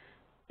 and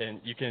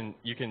you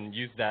can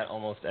use that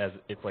almost as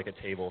it's like a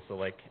table. So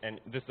like, and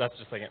that's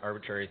just like an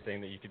arbitrary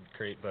thing that you could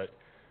create, but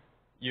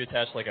you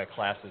attach like a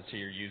classes to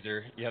your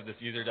user. You have this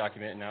user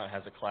document, and now it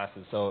has a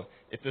classes. So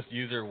if this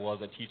user was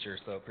a teacher,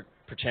 so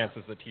perchance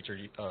is the teacher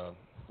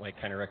like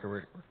kind of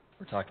record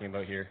we're talking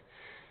about here.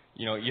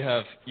 You know, you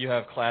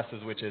have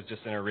classes, which is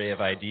just an array of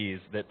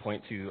IDs that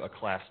point to a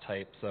class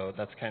type. So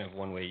that's kind of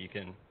one way you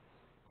can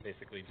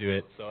basically do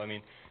it. So I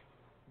mean,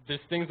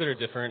 there's things that are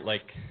different,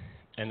 like,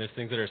 and there's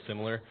things that are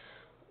similar.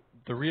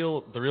 The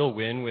real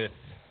win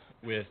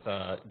with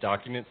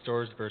document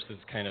stores versus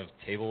kind of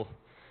table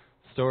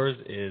stores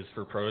is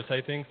for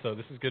prototyping. So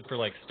this is good for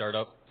like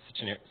startup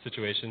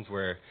situations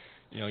where,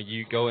 you know,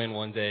 you go in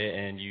one day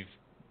and you've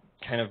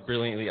kind of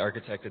brilliantly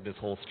architected this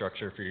whole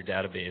structure for your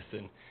database,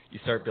 and you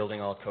start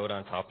building all code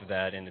on top of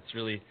that, and it's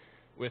really,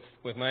 with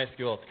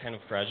MySQL, it's kind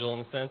of fragile in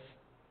a sense.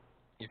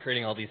 You're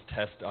creating all these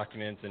test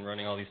documents and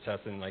running all these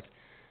tests, and like,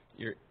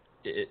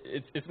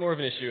 it's more of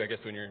an issue, I guess,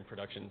 when you're in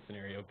production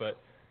scenario. But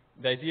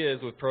the idea is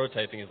with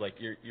prototyping is like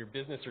your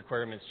business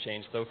requirements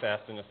change so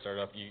fast in a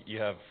startup. You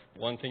have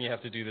one thing you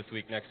have to do this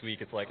week, next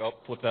week it's like, oh,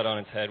 flip that on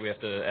its head. We have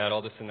to add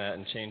all this and that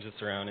and change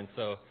this around. And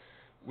so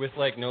with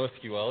like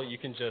NoSQL, you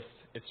can just,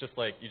 it's just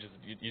like you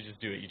just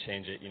do it. You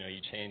change it. You know,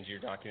 you change your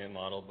document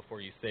model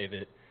before you save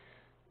it.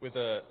 With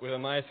a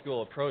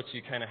MySQL approach,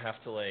 you kind of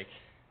have to like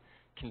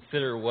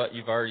consider what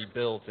you've already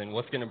built and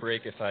what's going to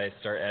break if I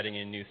start adding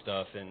in new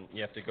stuff. And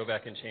you have to go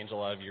back and change a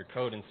lot of your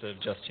code instead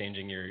of just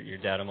changing your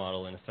data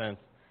model in a sense.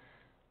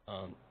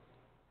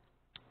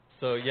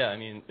 So yeah, I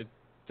mean,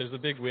 there's a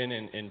big win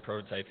in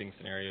prototyping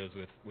scenarios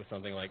with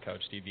something like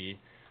CouchDB,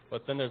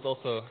 but then there's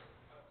also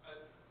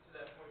To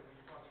that point, when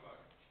you're talking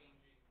about changing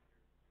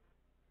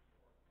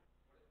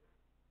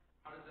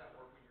how does that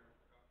work when you're in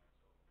production?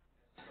 So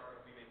at the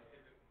startup, we may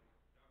pivot when we're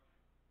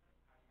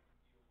in production.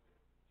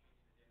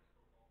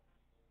 How do you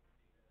deal with changing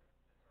the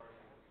data store of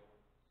all the people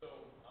that's already in the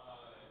old?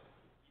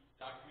 So each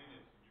document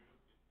is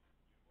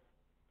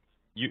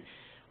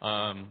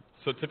mutable.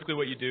 So typically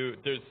what you do,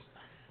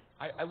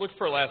 I looked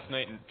for last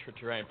night and to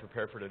try and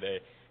prepare for today.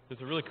 There's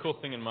a really cool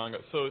thing in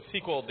Mongo. So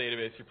SQL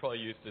database, you're probably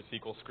used to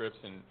SQL scripts,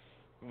 and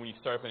when you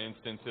start up an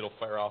instance, it'll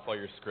fire off all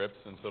your scripts,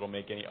 and so it'll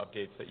make any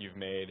updates that you've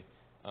made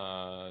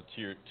to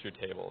your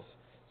tables.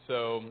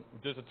 So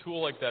there's a tool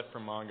like that for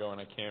Mongo,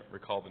 and I can't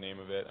recall the name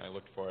of it. I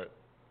looked for it.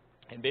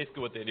 And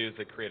basically what they do is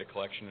they create a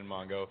collection in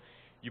Mongo.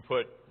 You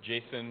put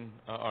JSON,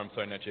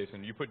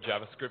 you put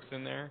JavaScripts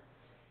in there,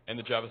 and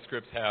the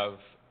JavaScripts have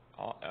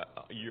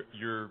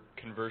your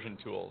conversion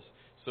tools.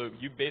 So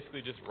you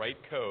basically just write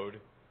code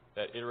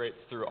that iterates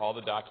through all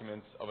the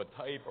documents of a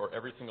type or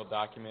every single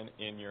document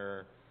in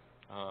your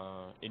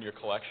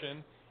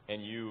collection,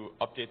 and you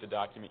update the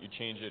document. You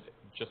change it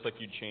just like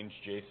you'd change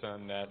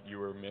JSON that you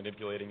were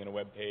manipulating in a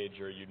web page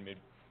or you'd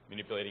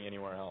manipulating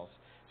anywhere else.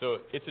 So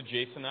it's a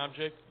JSON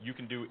object. You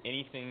can do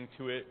anything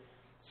to it.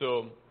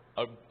 So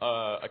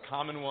a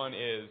common one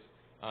is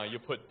you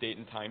put date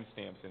and time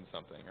stamps in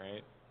something,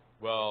 right?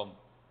 Well,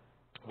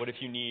 What if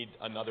you need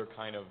another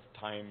kind of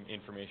time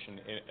information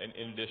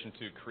in addition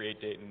to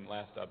create date and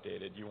last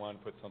updated? You want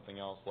to put something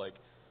else like,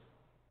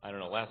 I don't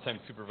know, last time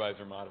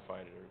supervisor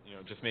modified it,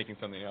 or just making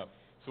something up.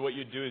 So what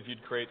you'd do is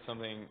you'd create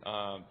something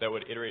that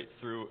would iterate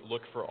through,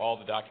 look for all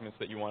the documents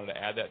that you wanted to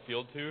add that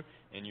field to,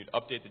 and you'd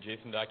update the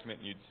JSON document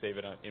and you'd save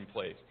it in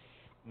place.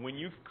 When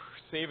you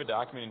save a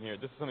document in here,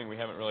 this is something we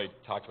haven't really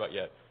talked about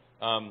yet.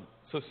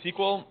 So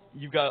SQL,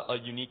 you've got a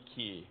unique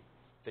key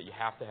that you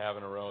have to have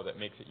in a row that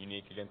makes it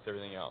unique against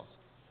everything else.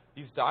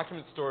 These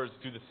document stores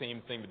do the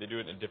same thing, but they do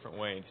it in a different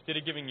way. Instead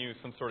of giving you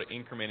some sort of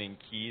incrementing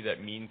key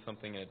that means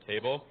something in a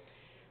table,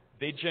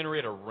 they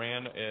generate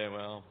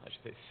a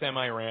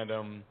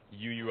semi-random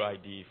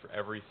UUID for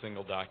every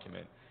single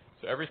document.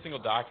 So every single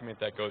document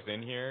that goes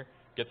in here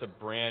gets a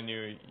brand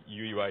new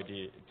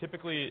UUID.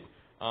 Typically,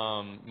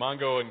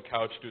 Mongo and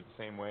Couch do it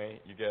the same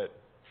way. You get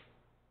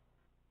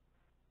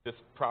this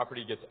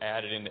property gets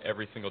added into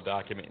every single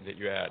document that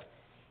you add.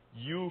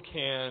 You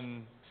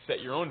can set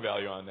your own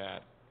value on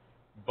that.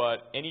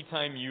 But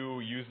anytime you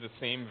use the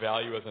same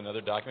value as another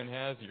document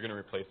has, you're going to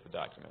replace the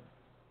document.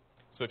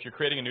 So if you're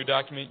creating a new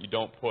document, you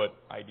don't put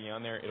ID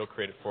on there, it'll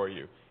create it for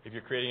you. If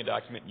you're creating a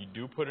document and you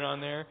do put it on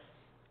there,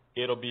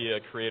 it'll be a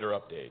create or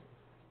update.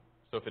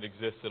 So if it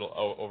exists, it'll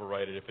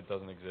overwrite it. If it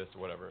doesn't exist,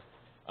 whatever.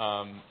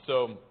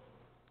 So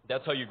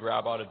that's how you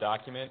grab out a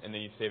document and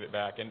then you save it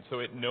back. And so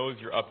it knows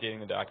you're updating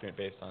the document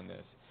based on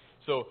this.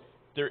 So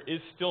there is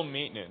still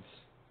maintenance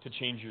to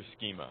change your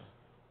schema.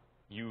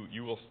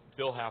 You will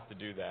still have to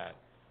do that.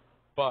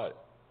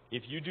 But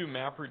if you do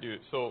MapReduce,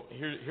 so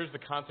here's the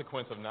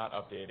consequence of not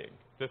updating.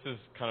 This is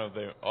kind of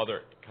the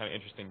other kind of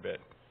interesting bit.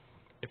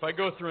 If I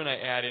go through and I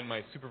add in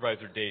my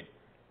supervisor date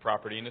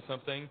property into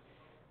something,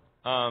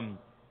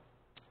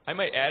 I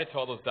might add it to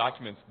all those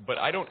documents, but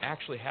I don't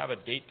actually have a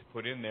date to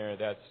put in there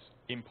that's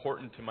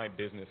important to my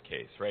business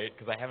case, right?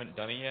 Because I haven't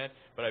done it yet,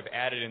 but I've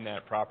added in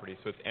that property,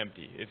 so it's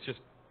empty.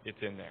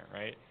 It's in there,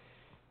 right?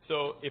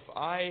 So if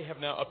I have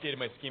now updated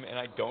my schema and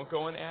I don't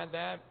go and add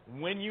that,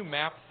 when you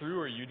map through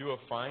or you do a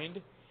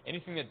find,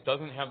 anything that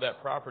doesn't have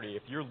that property,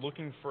 if you're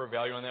looking for a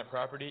value on that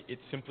property, it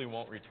simply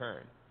won't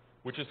return,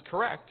 which is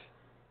correct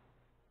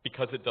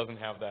because it doesn't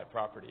have that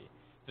property.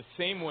 The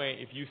same way,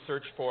 if you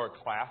search for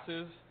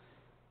classes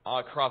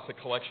across a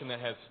collection that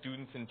has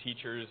students and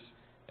teachers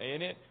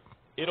in it,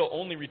 it'll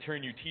only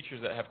return you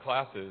teachers that have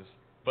classes,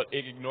 but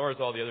it ignores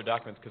all the other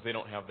documents because they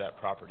don't have that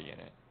property in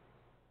it.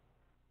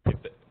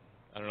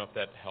 I don't know if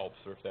that helps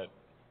or if that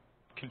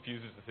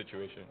confuses the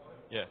situation.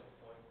 Yeah.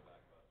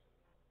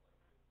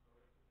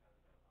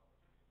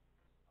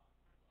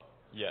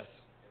 Yes.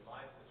 In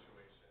my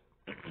situation,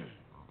 we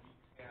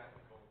can't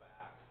go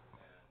back and go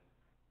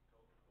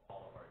through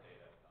all of our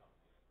data to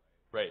update it,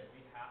 right? Right.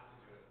 We have to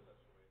do it in such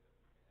a way that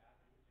we can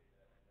add new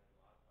data and then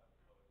modify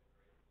the code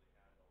to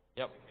gracefully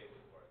handle the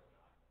cases where it's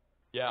not.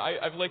 Yeah,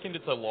 I've likened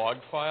it to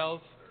log files.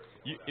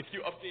 If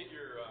you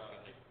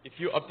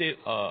update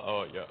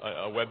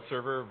a web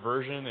server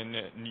version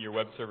and your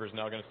web server is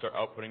now going to start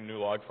outputting new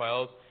log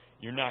files,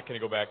 you're not going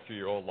to go back through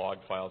your old log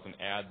files and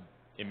add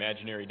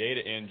imaginary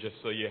data in just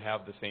so you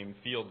have the same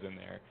fields in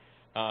there.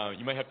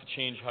 You might have to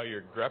change how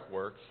your grep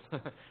works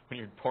when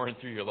you're pouring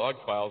through your log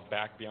files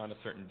back beyond a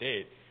certain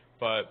date.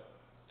 But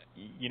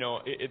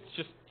it's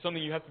just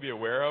something you have to be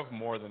aware of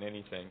more than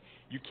anything.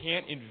 You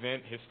can't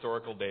invent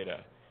historical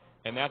data.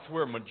 And that's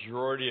where a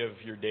majority of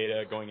your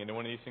data going into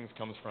one of these things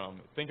comes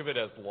from. Think of it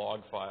as log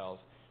files.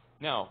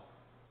 Now,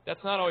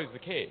 that's not always the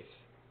case.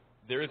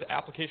 There is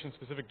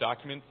application-specific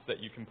documents that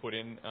you can put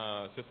in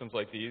systems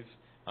like these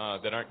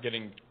that aren't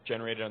getting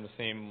generated on the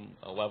same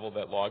level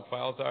that log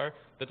files are.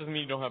 That doesn't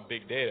mean you don't have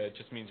big data. It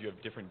just means you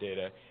have different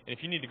data. And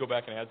if you need to go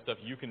back and add stuff,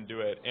 you can do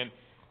it. And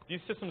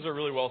these systems are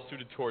really well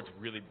suited towards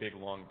really big,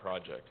 long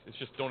projects. It's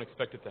just don't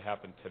expect it to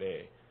happen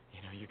today.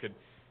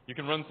 You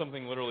can run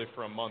something literally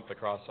for a month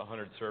across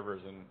 100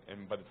 servers,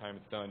 and by the time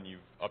it's done, you've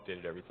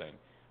updated everything.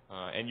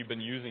 And you've been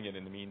using it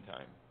in the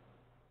meantime.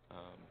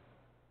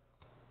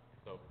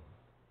 So,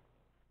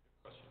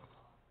 question?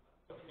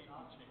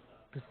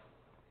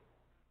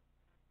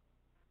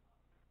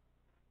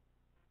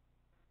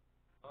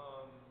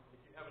 If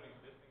you have an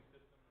existing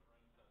system that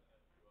runs on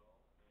SQL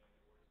and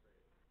it works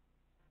great,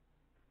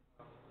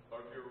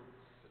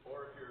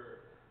 or if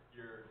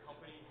your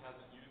company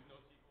hasn't used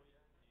NoSQL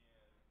yet and you're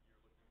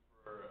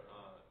looking for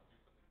do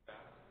something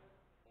fast,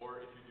 or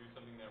if you do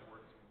something that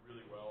works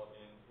really well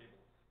in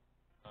tables,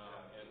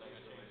 and it's not going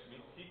to change. I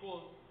mean,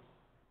 SQL.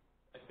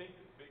 I think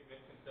the big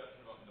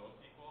misconception about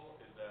NoSQL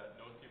is that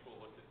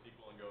NoSQL looks at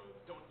SQL and goes,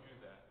 "Don't use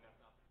that," and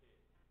that's not the case.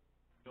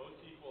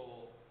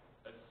 NoSQL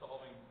is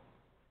solving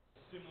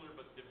similar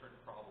but different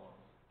problems,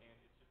 and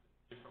it's just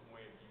a different way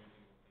of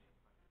using the same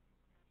kind of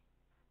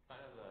information.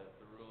 Kind of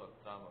the rule of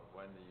thumb of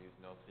when to use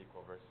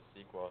NoSQL versus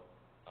SQL.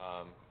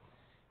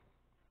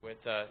 With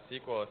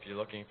SQL, if you're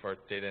looking for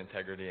data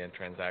integrity and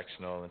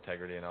transactional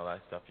integrity and all that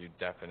stuff, you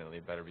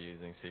definitely better be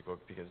using SQL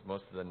because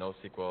most of the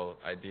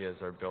NoSQL ideas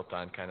are built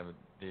on kind of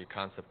the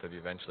concept of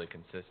eventually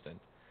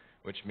consistent,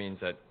 which means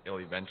that it'll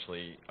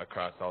eventually,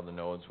 across all the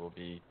nodes, will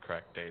be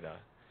correct data.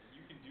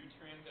 You can do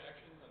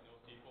transactions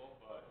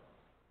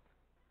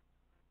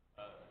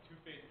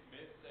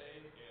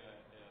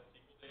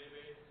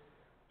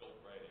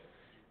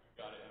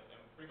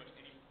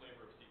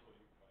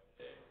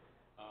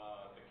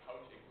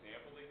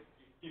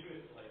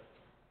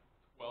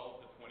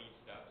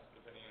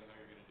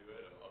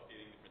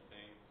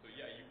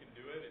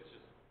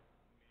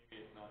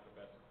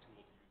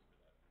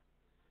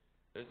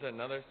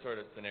another sort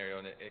of scenario,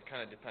 and it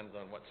kind of depends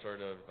on what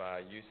sort of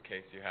use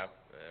case you have,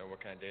 what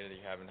kind of data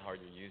you have, and how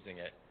you're using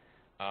it.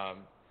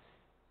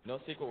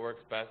 NoSQL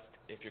works best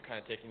if you're kind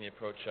of taking the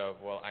approach of,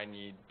 well, I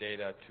need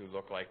data to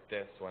look like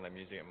this when I'm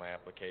using it in my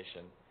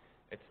application.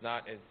 It's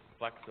not as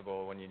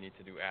flexible when you need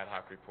to do ad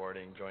hoc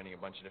reporting, joining a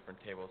bunch of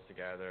different tables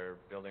together,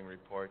 building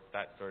reports,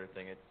 that sort of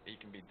thing. It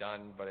can be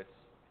done, but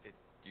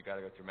you got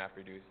to go through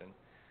MapReduce and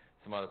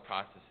some other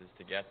processes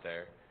to get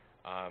there.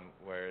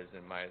 Whereas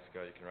in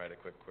MySQL, you can write a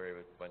quick query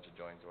with a bunch of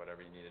joins or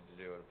whatever you needed to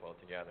do to pull it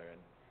together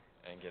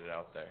and get it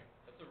out there.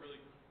 That's a really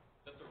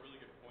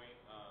good point.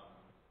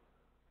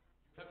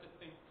 You have to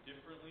think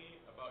differently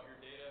about your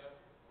data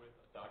with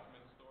a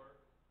document store.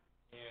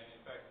 And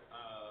in fact,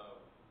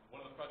 one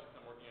of the projects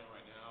I'm working on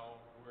right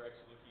now, we're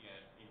actually looking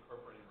at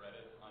incorporating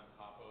Redis on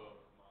top of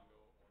Mongo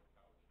or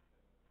Couch.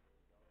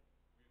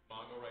 We use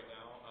Mongo right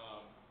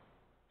now,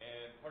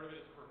 and part of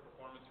it is for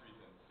performance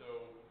reasons.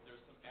 So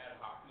there's some ad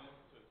hocness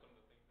to some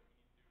of the things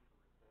that we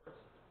need to do for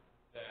reports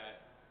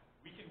that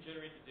we can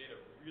generate the data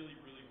really,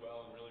 really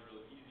well and really,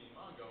 really easy in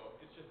Mongo.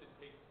 It's just it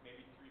takes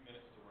maybe 3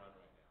 minutes to run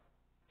right now.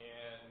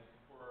 And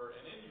for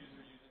an end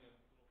user using a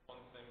little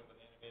fun thing with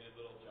an animated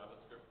little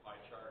JavaScript pie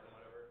chart and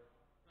whatever,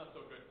 it's not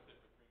so good to sit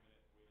for 3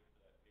 minutes waiting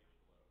for that page to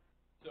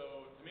load.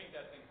 So to make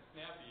that thing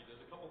snappy,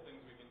 there's a couple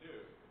things we can do.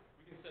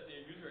 We can set the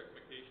user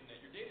expectation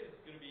that your data is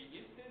going to be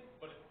instant,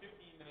 but it's 15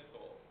 minutes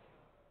old.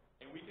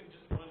 And we can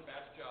just run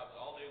batch jobs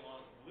all day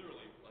long,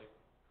 literally like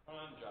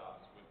cron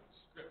jobs with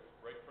script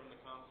right from the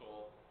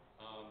console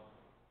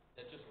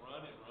that just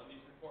run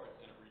these reports,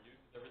 and it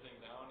reduces everything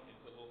down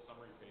into little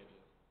summary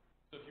pages.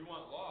 So if you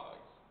want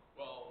logs,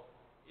 well,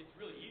 it's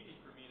really easy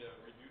for me to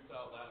reduce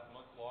out last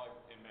month's log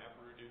and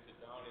MapReduce it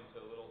down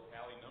into little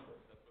tally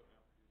numbers. That's what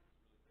MapReduce is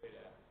really great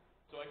at.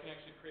 So I can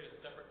actually create a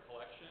separate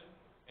collection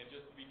and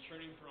just be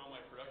churning through all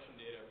my production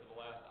data for the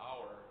last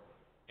hour.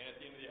 And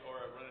at the end of the hour,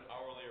 I run it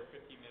hourly or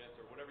 15 minutes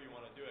or whatever you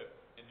want to do it,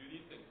 and do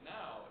these things.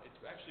 Now, it's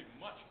actually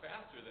much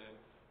faster than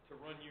to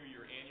run you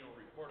your annual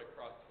report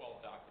across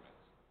 12 documents,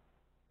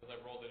 because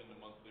I've rolled it into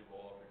monthly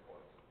roll-up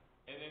reports.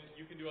 And then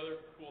you can do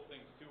other cool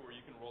things too, where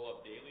you can roll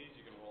up dailies,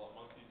 you can roll up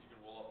monthlies, you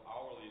can roll up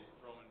hourlies,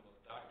 throw them into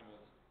those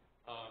documents.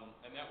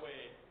 And that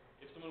way,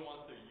 if someone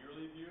wants their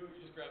yearly view, you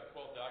just grab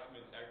 12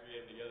 documents,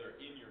 aggregate them together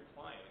in your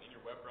client, in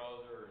your web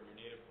browser or in your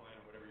native client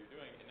or whatever you're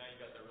doing, and now you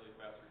got that really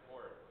fast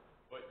report.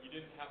 But you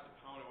didn't have to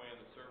pound away on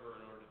the server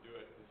in order to do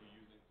it because you're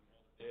using some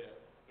older data.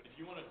 But if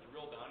you want to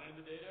drill down into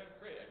the data,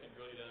 great, I can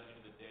drill you down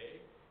into the day.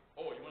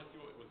 Oh, you want to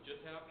see what was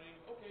just happening?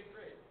 Okay,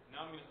 great.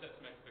 Now I'm going to set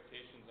some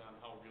expectations on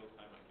how real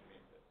time I can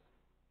make this.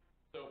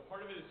 So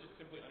part of it is just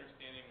simply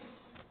understanding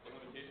the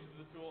limitations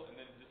of the tool and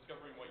then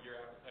discovering what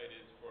your appetite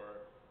is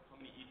for how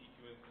many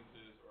EC2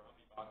 instances or how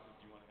many boxes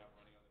do you want to have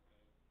running on the thing.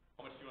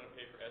 How much do you want to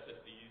pay for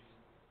SSDs?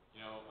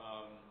 You know,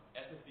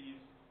 SSDs,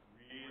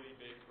 really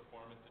big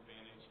performance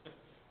advantage.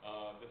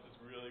 This is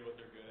really what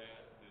they're good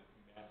at, this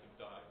massive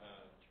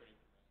training.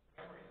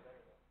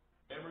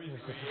 Memory's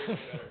way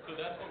better. So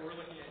that's what we're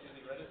looking at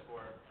using Redis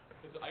for,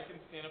 because I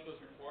can stand up those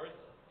reports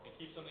and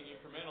keep something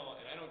incremental,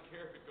 and I don't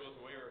care if it goes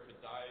away or if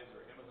it dies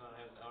or Amazon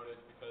has an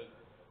outage, because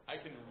I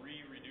can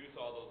reduce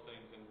all those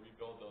things and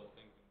rebuild those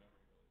things in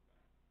memory really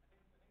fast.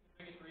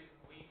 I think the biggest reason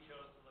we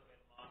chose to look at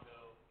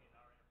Mongo in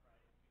our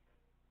enterprise is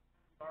because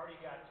we've already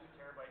got 2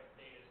 terabytes of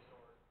data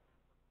stored,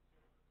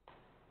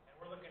 and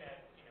we're looking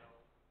at, you know,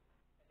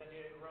 as the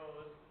data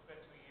grows, it's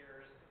been 2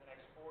 years, in the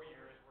next 4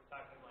 years, we're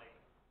talking like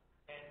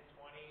 10,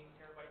 20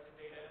 terabytes of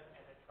data,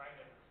 and then trying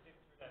to sift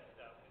through that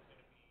stuff is going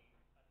to be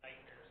a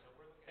nightmare. So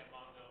we're looking at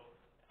Mongo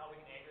and how we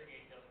can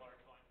aggregate those large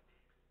volumes of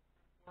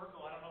data.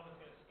 Oracle, I don't know if it's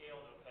going to scale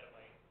to a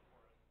petabyte for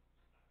us. It's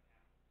just not going to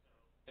happen.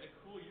 So. And a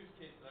cool use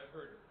case that I've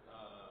heard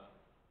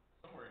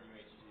somewhere in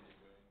UHG they're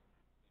doing,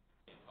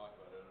 you can't talk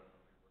about it, I don't know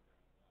if you're working on it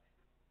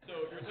or not. So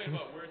you're saying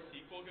about where's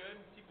SQL good?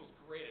 SQL's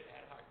great at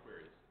ad hoc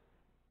queries.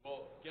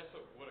 Well, guess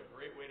what a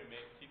great way to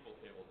make SQL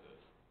tables is.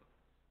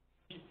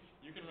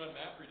 You can run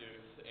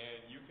MapReduce,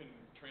 and you can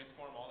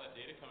transform all that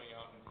data coming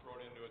out and throw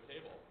it into a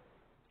table.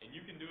 And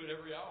you can do it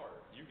every hour.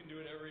 You can do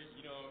it every,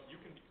 you know,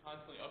 you can be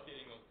constantly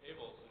updating those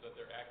tables so that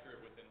they're accurate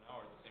within an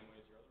hour, the same way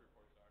as your other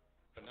reports are.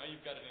 But now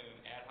you've got it in an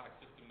ad hoc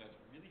system that's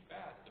really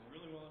fast and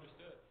really well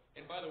understood.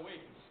 And by the way,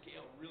 it can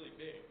scale really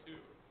big, too.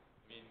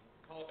 I mean,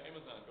 call up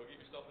Amazon, go get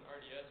yourself an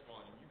RDS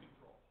volume. You can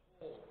throw a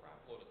whole crap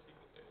load of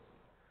SQL tables in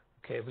there.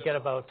 Okay, we've got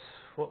about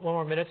 1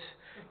 more minute.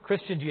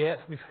 Christian,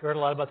 we've heard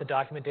a lot about the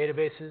document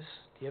databases.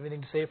 Do you have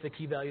anything to say for the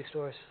key value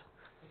stores?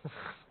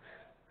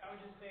 I would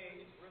just say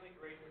it's really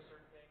great for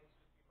certain things. Just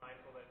be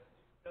mindful that it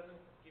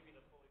doesn't give you the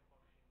fully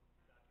functioning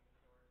document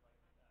stores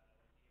like Mongo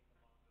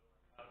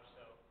or Couch.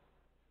 So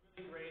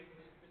it's really great.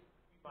 Just be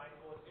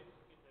mindful it's a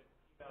key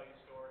value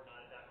store,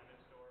 not a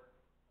document store.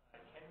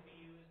 It can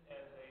be used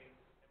as a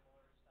similar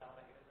style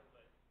mechanism,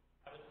 but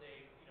I would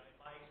say, you know, in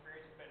my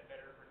experience, it's been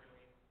better for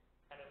doing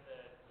kind of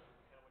when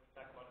you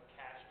talk about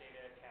cache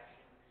data,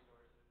 caching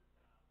resources,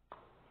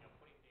 you know,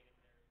 putting data in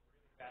there really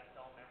fast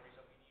cell memory.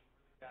 So if you need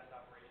really fast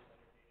operations on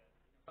your data.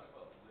 Talk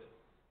about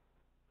lists.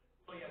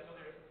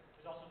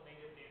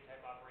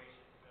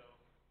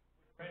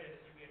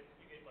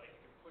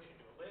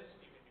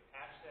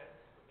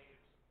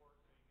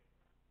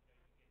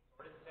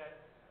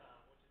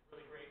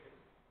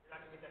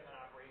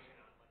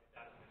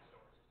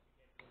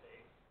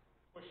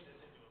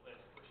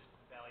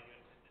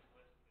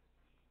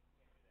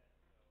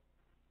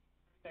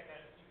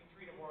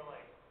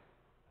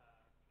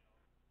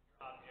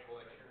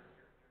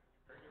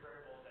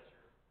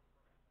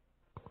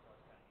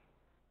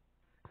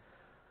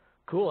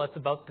 Cool. That's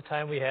about the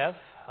time we have.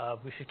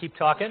 We should keep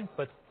talking,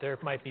 but there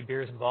might be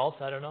beers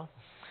involved. I don't know.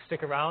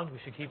 Stick around. We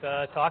should keep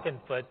talking,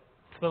 but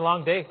it's been a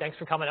long day. Thanks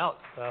for coming out.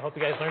 I hope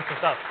you guys learned some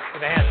stuff.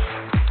 Give a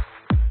hand.